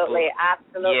 Absolutely.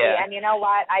 Yeah. And you know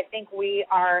what? I think we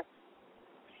are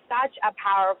such a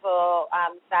powerful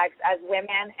sex as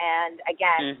women, and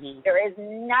again, there is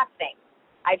nothing.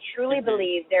 I truly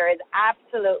believe there is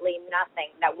absolutely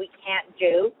nothing that we can't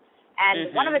do.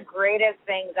 And one of the greatest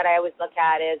things that I always look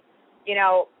at is, you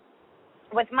know,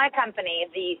 with my company,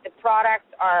 the products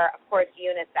are, of course,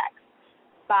 unisex.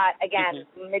 But, again,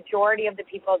 majority of the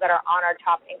people that are on our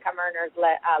top income earners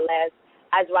list,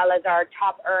 as well as our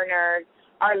top earners,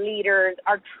 our leaders,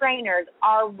 our trainers,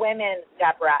 are women,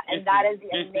 Deborah. And that is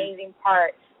the amazing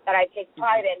part that I take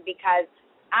pride in, because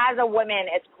as a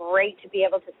woman, it's great to be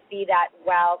able to see that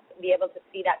wealth, be able to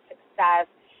see that success,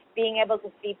 being able to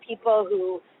see people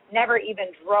who never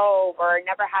even drove or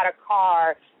never had a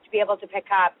car to be able to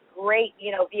pick up great,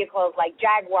 you know, vehicles like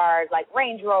Jaguars, like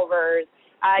Range Rovers,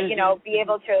 you know, be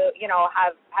able to, you know,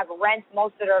 have rent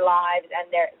most of their lives,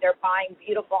 and they're buying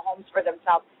beautiful homes for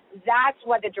themselves. That's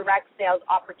what the direct sales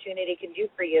opportunity can do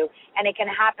for you, and it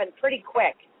can happen pretty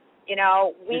quick. You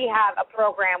know, we have a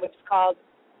program which is called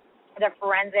the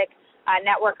Forensic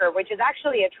Networker, which is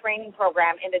actually a training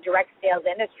program in the direct sales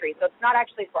industry. So it's not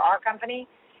actually for our company.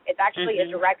 It's actually a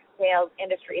direct sales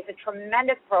industry. It's a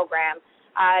tremendous program.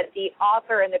 The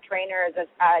author and the trainer is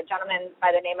a gentleman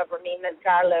by the name of Ramin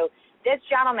Mazgarlu. This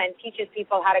gentleman teaches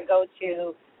people how to go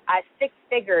to 6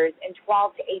 figures in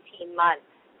 12 to 18 months.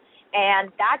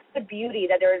 And that's the beauty,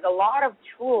 that there is a lot of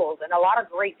tools and a lot of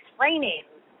great training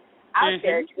out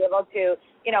there to be able to,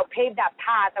 you know, pave that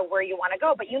path of where you want to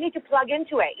go. But you need to plug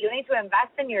into it. You need to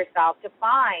invest in yourself to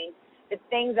find the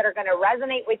things that are going to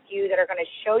resonate with you, that are going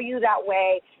to show you that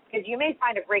way. Because you may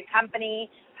find a great company,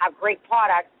 have great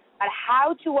products, but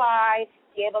how do I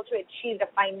be able to achieve the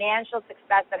financial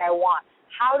success that I want?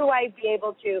 How do I be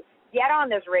able to get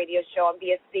on this radio show and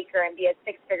be a speaker and be a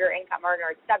 6-figure income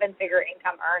earner, 7-figure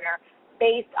income earner,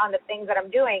 based on the things that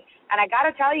I'm doing? And I got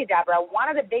to tell you, Deborah,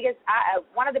 one of the biggest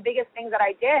things that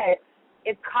I did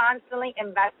is constantly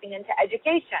investing into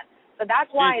education. So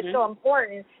that's why it's so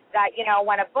important that, you know,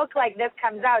 when a book like this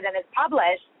comes out and it's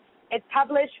published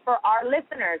for our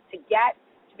listeners to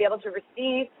be able to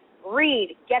receive,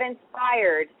 read, get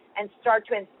inspired, and start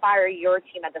to inspire your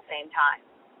team at the same time.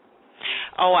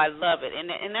 Oh, I love it.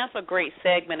 And that's a great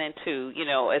segment into, you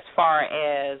know, as far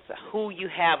as who you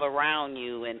have around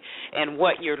you and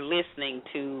what you're listening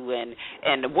to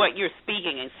and what you're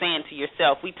speaking and saying to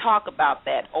yourself. We talk about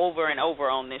that over and over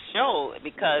on this show,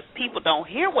 because people don't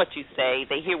hear what you say.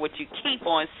 They hear what you keep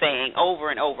on saying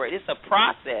over and over. It's a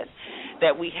process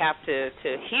that we have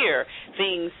to hear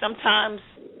things sometimes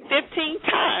 15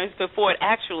 times before it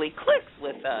actually clicks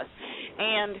with us.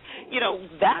 And, you know,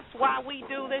 that's why we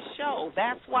do this show.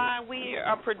 That's why we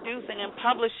are producing and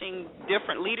publishing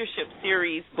different leadership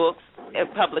series books and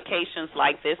publications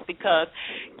like this, because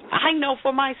I know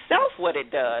for myself what it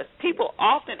does. People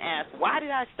often ask, why did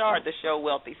I start the show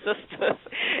Wealthy Sistas?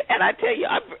 And I tell you,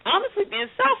 I'm honestly being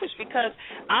selfish, because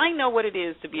I know what it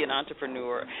is to be an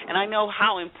entrepreneur, and I know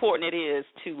how important it is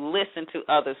to listen to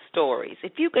other stories.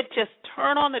 If you could just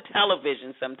turn on the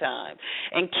television sometime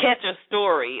and catch a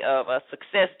story of a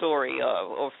success story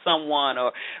of someone,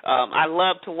 or I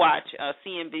love to watch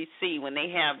CNBC when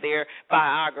they have their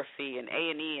biography, and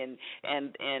A&E,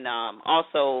 and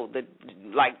also the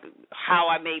like How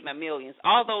I Made My Millions,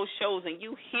 all those shows, and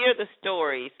you hear the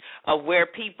stories of where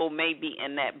people may be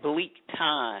in that bleak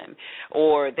time,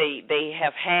 or they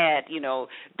have had, you know,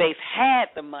 they've had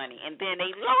the money and then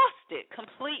they lost it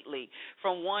completely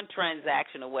from one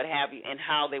transaction or what have you, and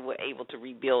how they were able to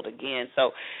rebuild again.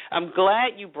 So I'm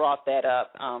glad you brought that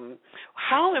up.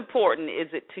 How important is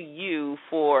it to you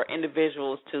for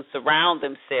individuals to surround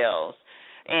themselves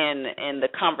and the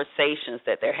conversations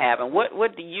that they're having?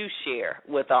 What do you share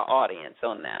with our audience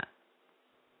on that?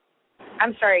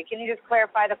 I'm sorry, can you just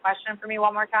clarify the question for me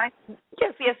one more time?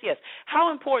 Yes.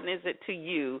 How important is it to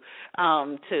you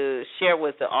to share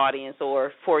with the audience,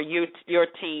 or for your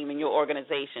team and your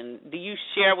organization? Do you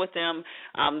share with them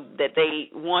that they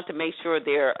want to make sure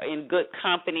they're in good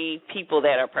company, people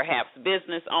that are perhaps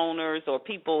business owners, or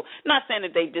people, not saying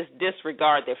that they just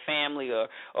disregard their family or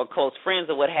close friends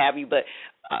or what have you, but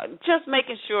just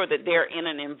making sure that they're in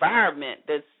an environment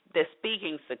that's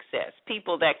speaking success,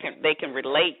 people that they can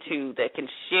relate to, that can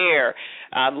share,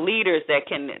 leaders that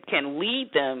can lead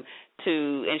them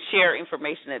to and share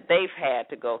information that they've had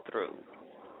to go through.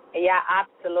 Yeah,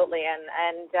 absolutely.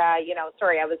 And you know,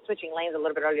 sorry, I was switching lanes a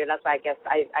little bit earlier. That's why I guess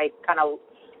I kind of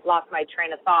lost my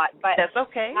train of thought. But that's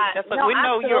okay. No, we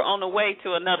know absolutely. You're on the way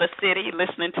to another city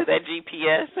listening to that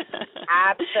GPS.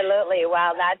 Absolutely.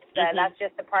 Well, that's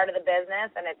just a part of the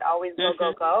business, and it's always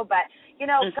go. But,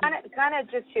 kind of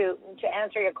just to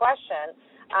answer your question,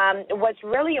 what's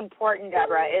really important,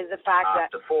 Deborah, is the fact that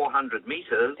after 400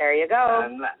 meters. There you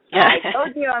go. I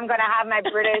told you I'm going to have my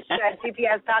British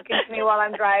GPS talking to me while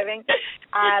I'm driving.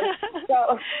 I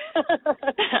love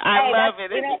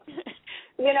it.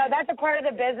 That's a part of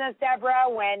the business, Deborah,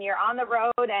 when you're on the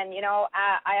road. And,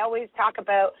 I always talk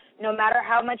about no matter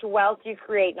how much wealth you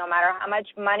create, no matter how much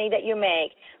money that you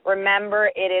make,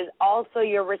 remember it is also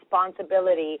your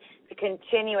responsibility to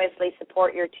continuously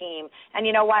support your team. And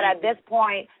you know what? At this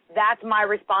point, that's my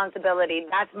responsibility.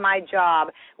 That's my job,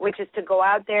 which is to go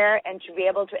out there and to be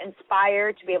able to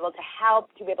inspire, to be able to help,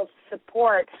 to be able to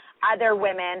support other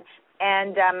women.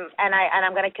 And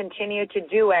I'm going to continue to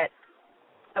do it.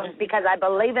 Because I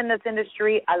believe in this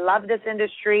industry. I love this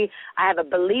industry. I have a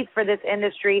belief for this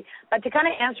industry. But to kind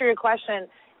of answer your question,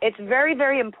 it's very,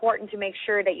 very important to make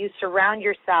sure that you surround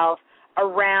yourself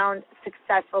around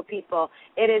successful people.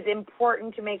 It is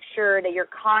important to make sure that you're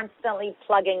constantly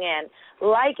plugging in.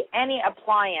 Like any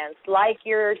appliance, like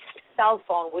your cell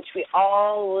phone, which we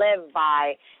all live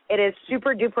by, it is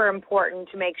super duper important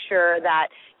to make sure that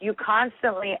you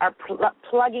constantly are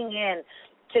plugging in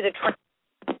to the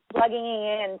plugging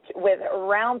in with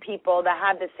around people that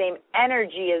have the same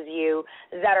energy as you,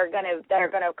 that are going to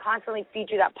constantly feed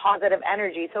you that positive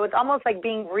energy. So it's almost like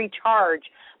being recharged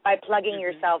by plugging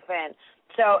yourself in.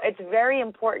 So it's very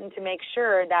important to make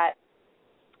sure that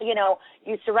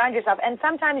you surround yourself. And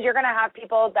sometimes you're going to have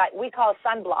people that we call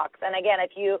sunblocks. And again,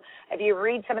 if you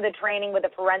read some of the training with a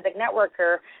forensic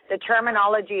networker, the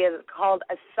terminology is called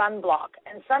a sunblock.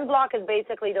 And sunblock is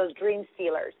basically those dream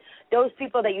stealers, those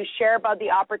people that you share about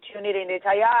the opportunity and they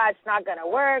tell you, it's not going to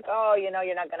work. Oh, you're not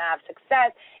going to have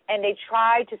success. And they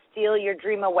try to steal your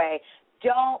dream away.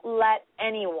 Don't let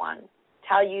anyone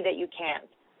tell you that you can't.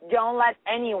 Don't let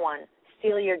anyone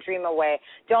steal your dream away.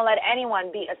 Don't let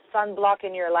anyone be a sunblock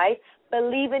in your life.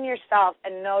 Believe in yourself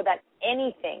and know that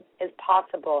anything is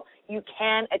possible. You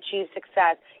can achieve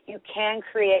success. You can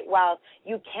create wealth.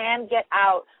 You can get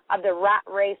out of the rat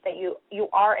race that you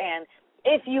are in.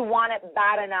 If you want it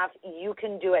bad enough, you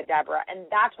can do it, Deborah. And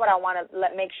that's what I want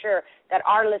to make sure that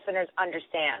our listeners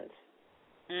understand.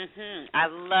 I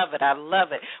love it. I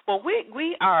love it. Well,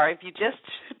 we are, if you just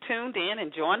tuned in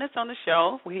and joined us on the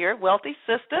show, we're here at Wealthy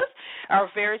Sistas. Our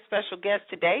very special guest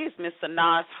today is Ms.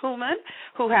 Sanaz Hooman,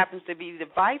 who happens to be the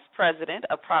Vice President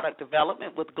of Product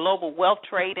Development with Global Wealth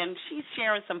Trade, and she's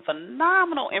sharing some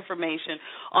phenomenal information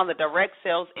on the direct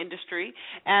sales industry.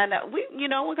 And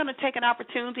we're going to take an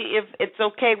opportunity, if it's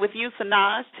okay with you,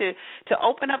 Sanaz, to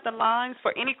open up the lines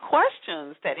for any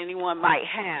questions that anyone might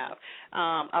have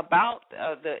about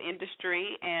the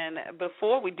industry. And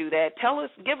before we do that,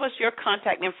 give us your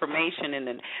contact information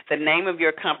and the name of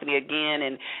your company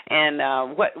again, and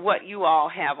what you all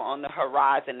have on the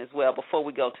horizon as well. Before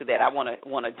we go to that, I want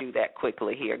to do that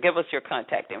quickly here. Give us your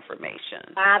contact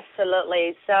information.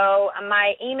 Absolutely. So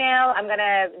my email, I'm going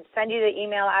to send you the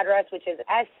email address, which is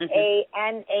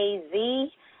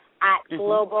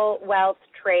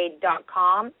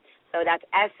sanaz@globalwealthtrade.com. So that's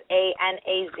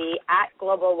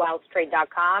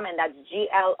sanaz@globalwealthtrade.com, and that's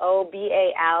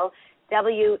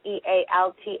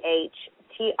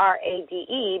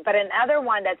globalwealthtrade. But another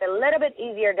one that's a little bit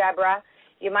easier, Deborah,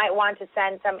 you might want to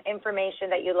send some information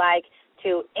that you like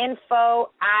to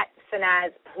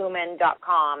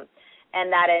info@sanazhooman.com,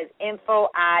 and that is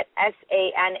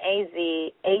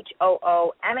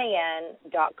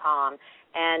info@sanazhooman.com.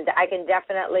 And I can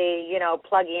definitely,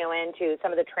 plug you into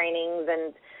some of the trainings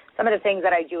and some of the things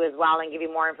that I do as well and give you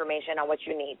more information on what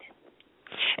you need.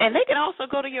 And they can also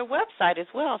go to your website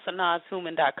as well,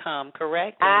 sanazhooman.com,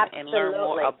 correct? And learn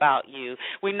more about you.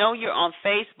 We know you're on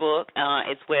Facebook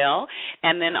as well.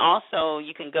 And then also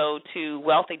you can go to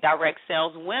Wealthy Direct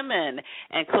Sales Women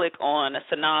and click on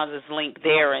Sanaz's link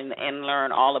there and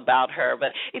learn all about her.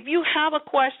 But if you have a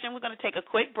question, we're going to take a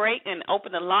quick break and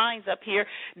open the lines up here.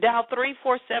 Dial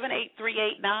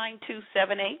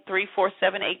 347-838-9278,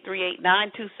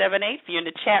 347-838-9278. If you're in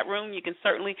the chat room, you can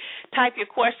certainly type your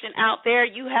question out there.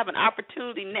 You have an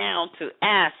opportunity now to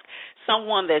ask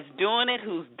someone that's doing it,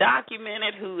 who's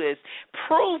documented, who has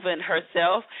proven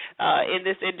herself in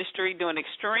this industry, doing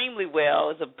extremely well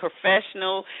as a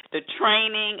professional, the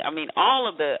training, all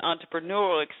of the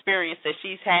entrepreneurial experience that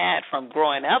she's had from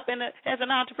growing up as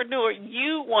an entrepreneur.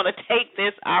 You want to take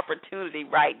this opportunity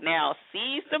right now.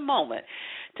 Seize the moment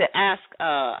to ask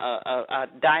a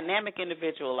dynamic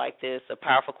individual like this a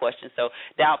powerful question. So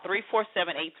dial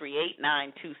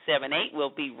 347-838-9278. We'll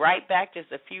be right back.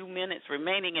 Just a few minutes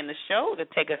remaining in the show to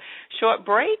take a short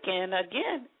break. And,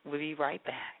 again, we'll be right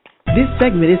back. This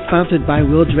segment is sponsored by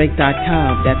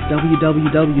WillDrake.com. That's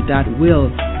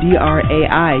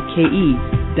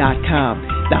www.willdraike.com.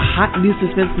 The hot new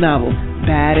suspense novel,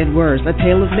 Bad and Worse, A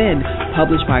Tale of Men,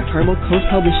 published by Permal Coast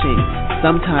Publishing.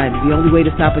 Sometimes the only way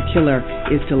to stop a killer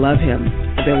is to love him.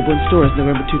 Available in stores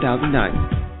November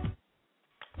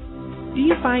 2009. Do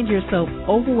you find yourself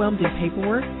overwhelmed in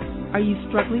paperwork? Are you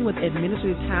struggling with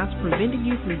administrative tasks preventing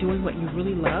you from doing what you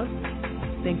really love?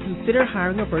 Then consider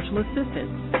hiring a virtual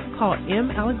assistant. Call M.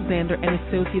 Alexander and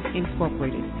Associates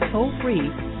Incorporated, toll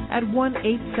free at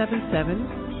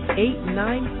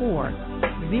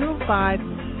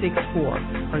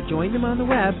 1-877-894-0564, or join them on the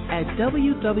web at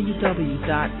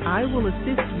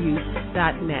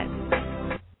www.iwillassistyou.net.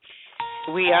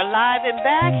 We are live and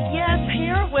back, yes,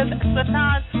 here with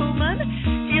Sanaz Hooman.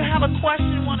 If you have a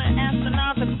question, want to ask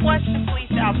Sanaz a question,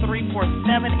 please dial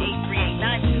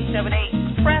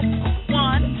 347-838-9278. Press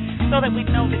 1 so that we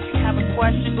know that you have a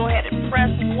question. Go ahead and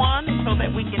press 1 so that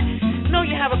we can know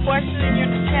you have a question in your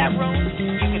chat room.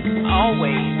 You can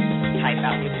always type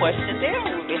out your question there.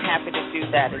 We'll be happy to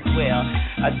do that as well.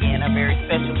 Again, a very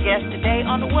special guest today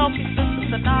on the Wealthy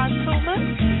Sister, Sanaz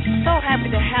Hooman. So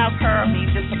happy to have her. I mean,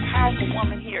 just a powerful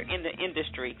woman here in the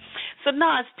industry.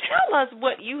 Sanaz, tell us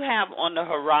what you have on the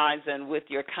horizon with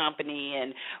your company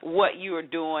and what you are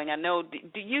doing. I know,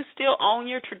 do you still own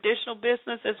your traditional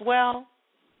business as well?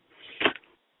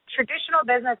 Traditional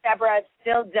business, Deborah,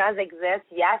 still does exist.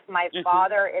 Yes, my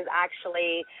father is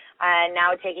actually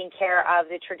now taking care of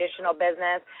the traditional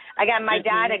business. Again, my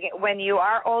dad, when you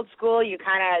are old school, you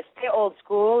kind of stay old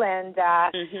school. And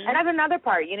that's another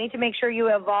part. You need to make sure you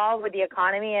evolve with the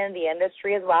economy and the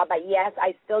industry as well. But, yes,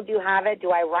 I still do have it.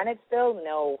 Do I run it still?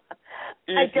 No.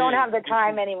 I don't have the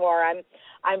time anymore.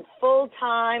 I'm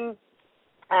full-time,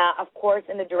 of course,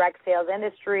 in the direct sales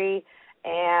industry.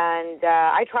 And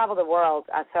I travel the world,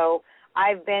 so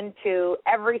I've been to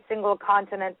every single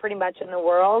continent pretty much in the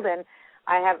world, and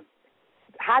I have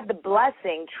had the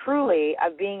blessing, truly,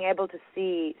 of being able to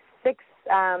see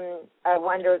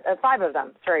wonders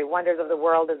of the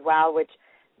world as well, which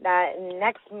in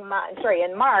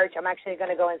March, I'm actually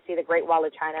going to go and see the Great Wall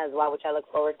of China as well, which I look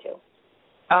forward to.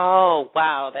 Oh,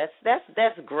 wow,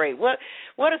 that's great. What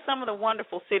are some of the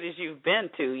wonderful cities you've been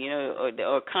to,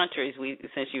 or countries?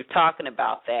 Since you're talking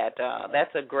about that,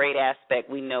 that's a great aspect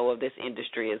we know of this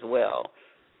industry as well.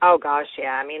 Oh gosh,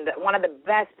 yeah. I mean, one of the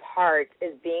best parts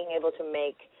is being able to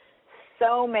make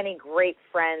so many great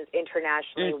friends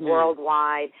internationally,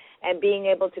 worldwide, and being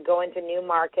able to go into new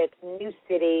markets, new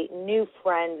city, new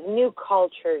friends, new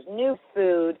cultures, new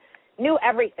food, new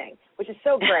everything, which is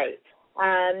so great.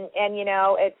 And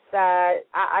it's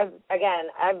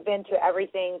I've been to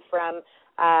everything from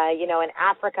in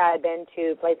Africa I've been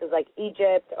to places like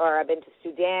Egypt, or I've been to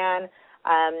Sudan.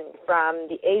 From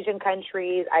the Asian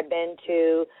countries I've been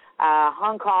to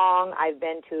Hong Kong, I've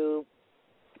been to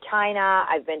China,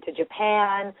 I've been to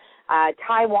Japan,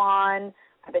 Taiwan,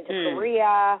 I've been to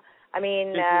Korea. I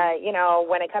mean,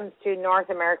 when it comes to North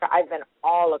America, I've been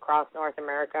all across North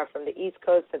America, from the East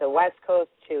Coast to the West Coast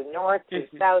to North to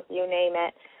South, you name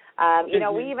it.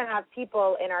 We even have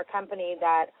people in our company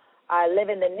that live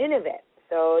in the Nunavut,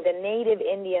 so the native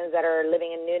Indians that are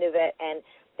living in Nunavut, and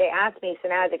they asked me,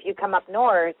 Sanaz, if you come up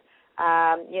north,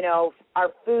 our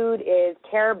food is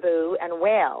caribou and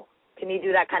whale. Can you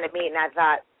do that kind of meat? And I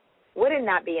thought, wouldn't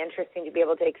that be interesting to be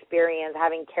able to experience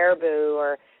having caribou,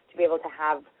 or to be able to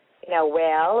have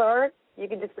whale? Or you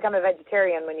can just become a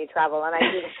vegetarian when you travel, and I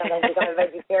do sometimes become a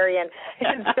vegetarian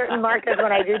in certain markets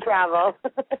when I do travel.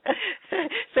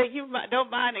 So you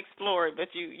don't mind exploring, but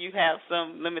you have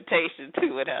some limitation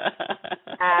to it, huh?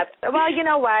 Well, you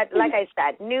know what? Like I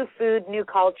said, new food, new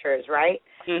cultures, right?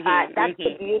 That's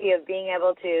the beauty of being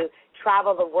able to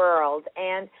travel the world.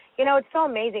 And, it's so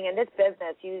amazing in this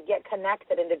business. You get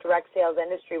connected in the direct sales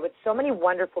industry with so many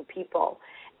wonderful people.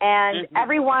 And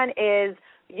everyone is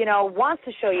wants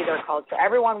to show you their culture.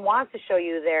 Everyone wants to show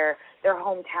you their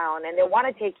hometown, and they want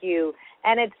to take you.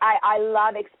 And I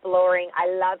love exploring. I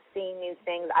love seeing new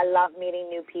things. I love meeting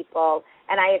new people,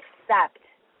 and I accept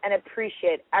and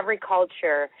appreciate every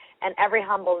culture and every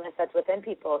humbleness that's within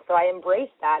people. So I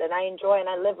embrace that, and I enjoy, and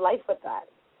I live life with that.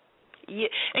 Yeah,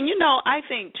 and I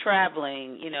think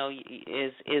traveling,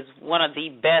 is one of the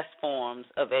best forms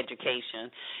of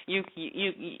education.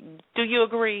 Do you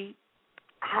agree?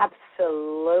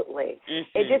 Absolutely.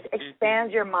 It just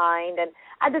expands your mind, and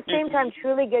at the same time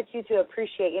truly gets you to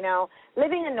appreciate,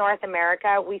 living in North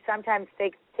America, we sometimes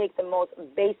take the most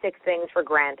basic things for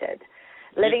granted.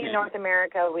 Living in North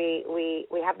America, we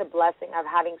have the blessing of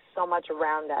having so much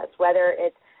around us, whether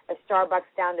it's a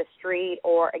Starbucks down the street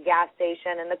or a gas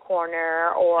station in the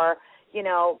corner or,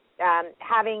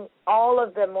 having all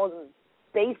of the most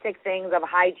basic things of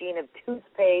hygiene, of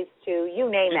toothpaste to you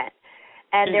name it.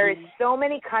 And there is so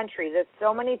many countries, there's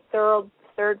so many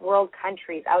third world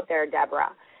countries out there,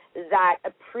 Deborah, that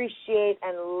appreciate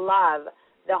and love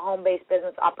the home-based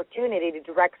business opportunity, the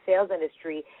direct sales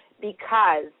industry,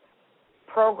 because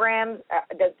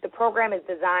the program is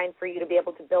designed for you to be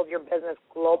able to build your business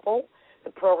global.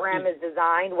 The program is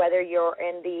designed whether you're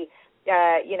in the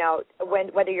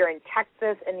whether you're in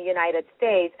Texas in the United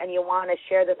States and you want to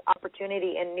share this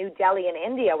opportunity in New Delhi in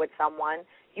India with someone,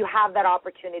 you have that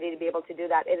opportunity to be able to do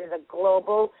that. It is a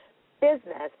global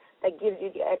business that gives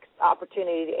you the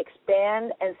opportunity to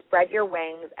expand and spread your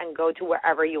wings and go to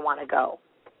wherever you want to go.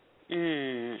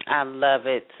 I love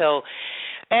it. So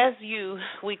as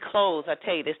we close, I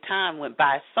tell you, this time went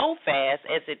by so fast,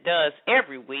 as it does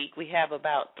every week. We have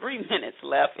about 3 minutes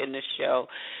left in the show.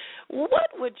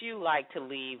 What would you like to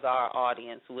leave our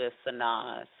audience with,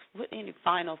 Sanaz? Any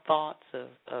final thoughts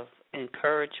of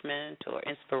encouragement or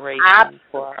inspiration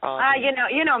for our audience?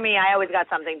 You know me. I always got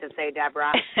something to say,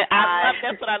 Deborah.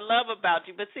 That's what I love about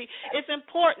you. But see, it's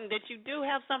important that you do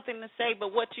have something to say,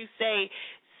 but what you say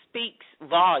speaks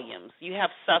volumes. You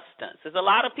have substance. There's a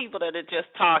lot of people that are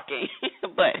just talking,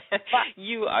 but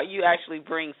you actually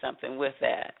bring something with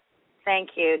that.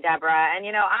 Thank you, Deborah. And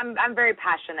I'm very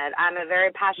passionate. I'm a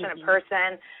very passionate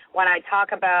person. When I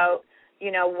talk about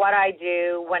what I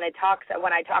do, when I talk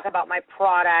about my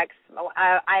products,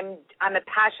 I'm a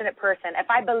passionate person. If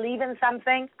I believe in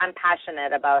something, I'm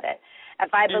passionate about it.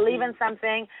 If I believe in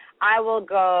something, I will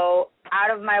go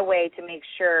out of my way to make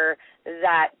sure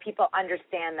that people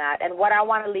understand that. And what I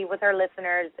want to leave with our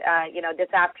listeners,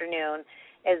 this afternoon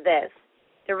is this.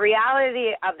 The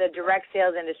reality of the direct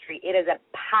sales industry, it is a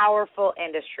powerful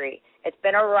industry. It's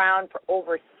been around for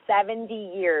over 70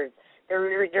 years.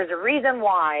 There's a reason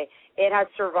why it has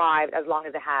survived as long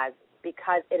as it has,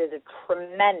 because it is a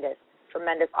tremendous,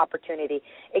 tremendous opportunity.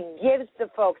 It gives the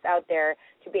folks out there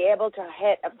to be able to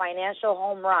hit a financial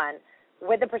home run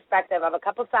with the perspective of a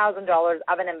couple $1,000s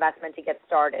of an investment to get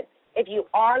started. If you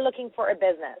are looking for a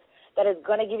business that is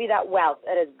going to give you that wealth,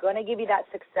 that is going to give you that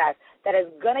success, that is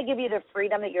going to give you the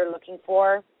freedom that you're looking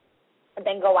for,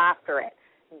 then go after it.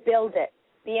 Build it.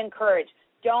 Be encouraged.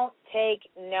 Don't take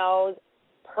no's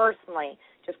personally.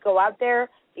 Just go out there,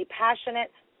 be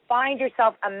passionate, find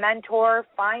yourself a mentor,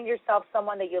 find yourself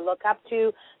someone that you look up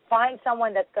to, find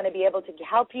someone that's going to be able to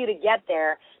help you to get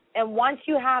there. And once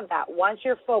you have that, once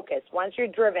you're focused, once you're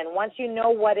driven, once you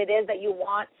know what it is that you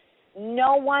want,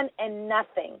 no one and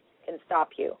nothing can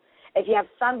stop you. If you have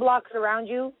sunblocks around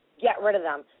you, get rid of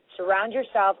them. Surround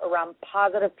yourself around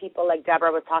positive people like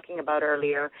Deborah was talking about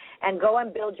earlier, and go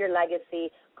and build your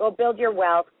legacy, go build your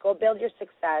wealth, go build your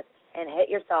success, and hit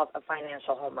yourself a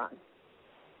financial home run.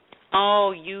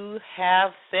 Oh, you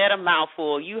have said a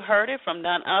mouthful. You heard it from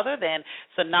none other than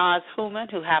Sanaz Hooman,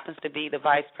 who happens to be the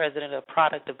Vice President of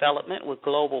Product Development with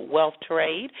Global Wealth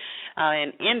Trade.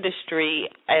 In industry,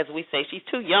 as we say, she's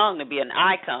too young to be an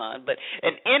icon, but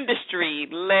an industry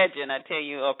legend, I tell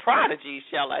you, a prodigy,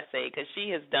 shall I say, because she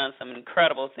has done some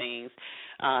incredible things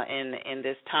in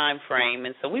this time frame.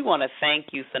 And so we want to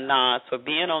thank you, Sanaz, for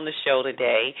being on the show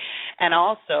today. And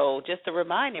also, just to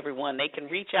remind everyone, they can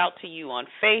reach out to you on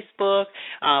Facebook.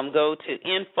 Go to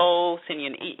info, send you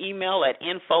an email at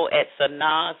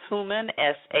info@Sanaz Hooman,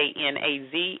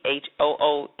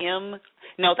 SANAZHOOM.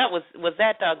 No, was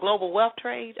that Global Wealth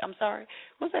Trade? I'm sorry.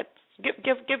 What's that?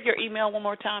 Give your email one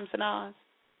more time, Sanaz.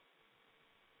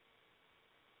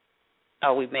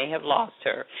 Oh, we may have lost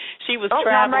her. She was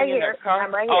traveling in her car.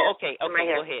 I'm right here. Oh, okay. I'm right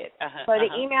here. Go ahead. So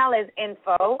the email is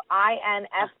info,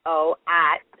 INFO,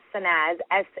 at Sanaz,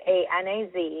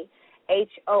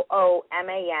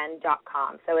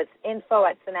 SANAZHOOMAN.com. So it's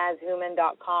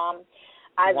info@SanazHooman.com.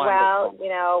 As Wonderful.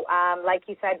 well, like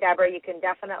you said, Deborah, you can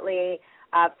definitely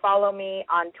follow me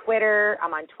on Twitter.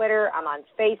 I'm on Twitter. I'm on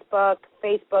Facebook.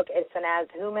 Facebook is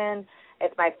Sanaz Hooman.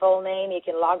 It's my full name. You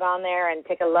can log on there and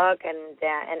take a look, and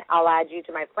I'll add you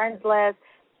to my friends list.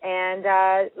 And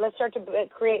let's start to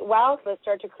create wealth. Let's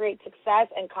start to create success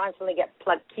and constantly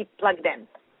keep plugged in.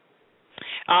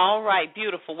 All right,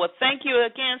 beautiful. Well, thank you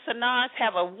again, Sanaz.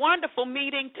 Have a wonderful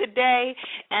meeting today,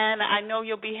 and I know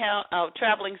you'll be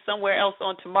traveling somewhere else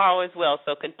on tomorrow as well,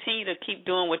 so continue to keep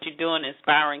doing what you're doing,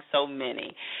 inspiring so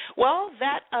many. Well,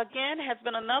 that, again, has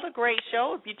been another great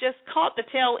show. If you just caught the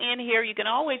tail end here, you can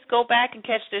always go back and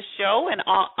catch this show and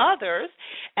all others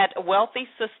at Wealthy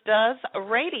Sistas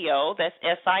Radio. That's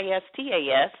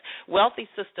SISTAS,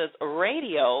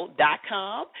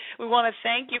 WealthySistasRadio.com. We want to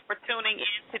thank you for tuning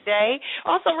in today.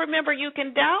 Also, remember, you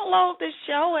can download this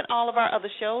show and all of our other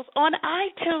shows on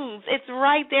iTunes. It's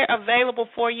right there available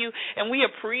for you, and we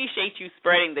appreciate you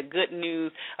spreading the good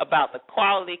news about the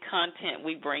quality content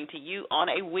we bring to you on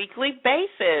a weekly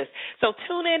basis. So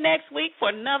tune in next week for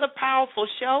another powerful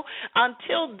show.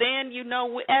 Until then, you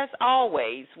know, as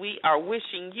always, we are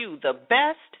wishing you the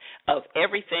best of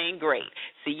everything great.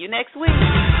 See you next week.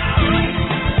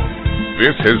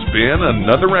 This has been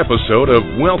another episode of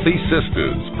Wealthy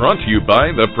Sistas, brought to you by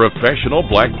the Professional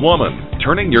Black Woman,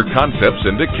 turning your concepts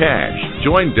into cash.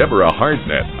 Join Deborah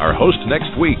Hardnett, our host, next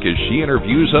week as she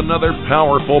interviews another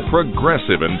powerful,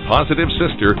 progressive, and positive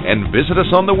sister, and visit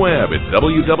us on the web at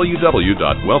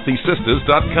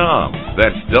www.wealthysistas.com.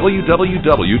 That's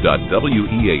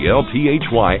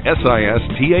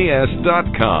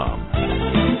www.wealthysistas.com.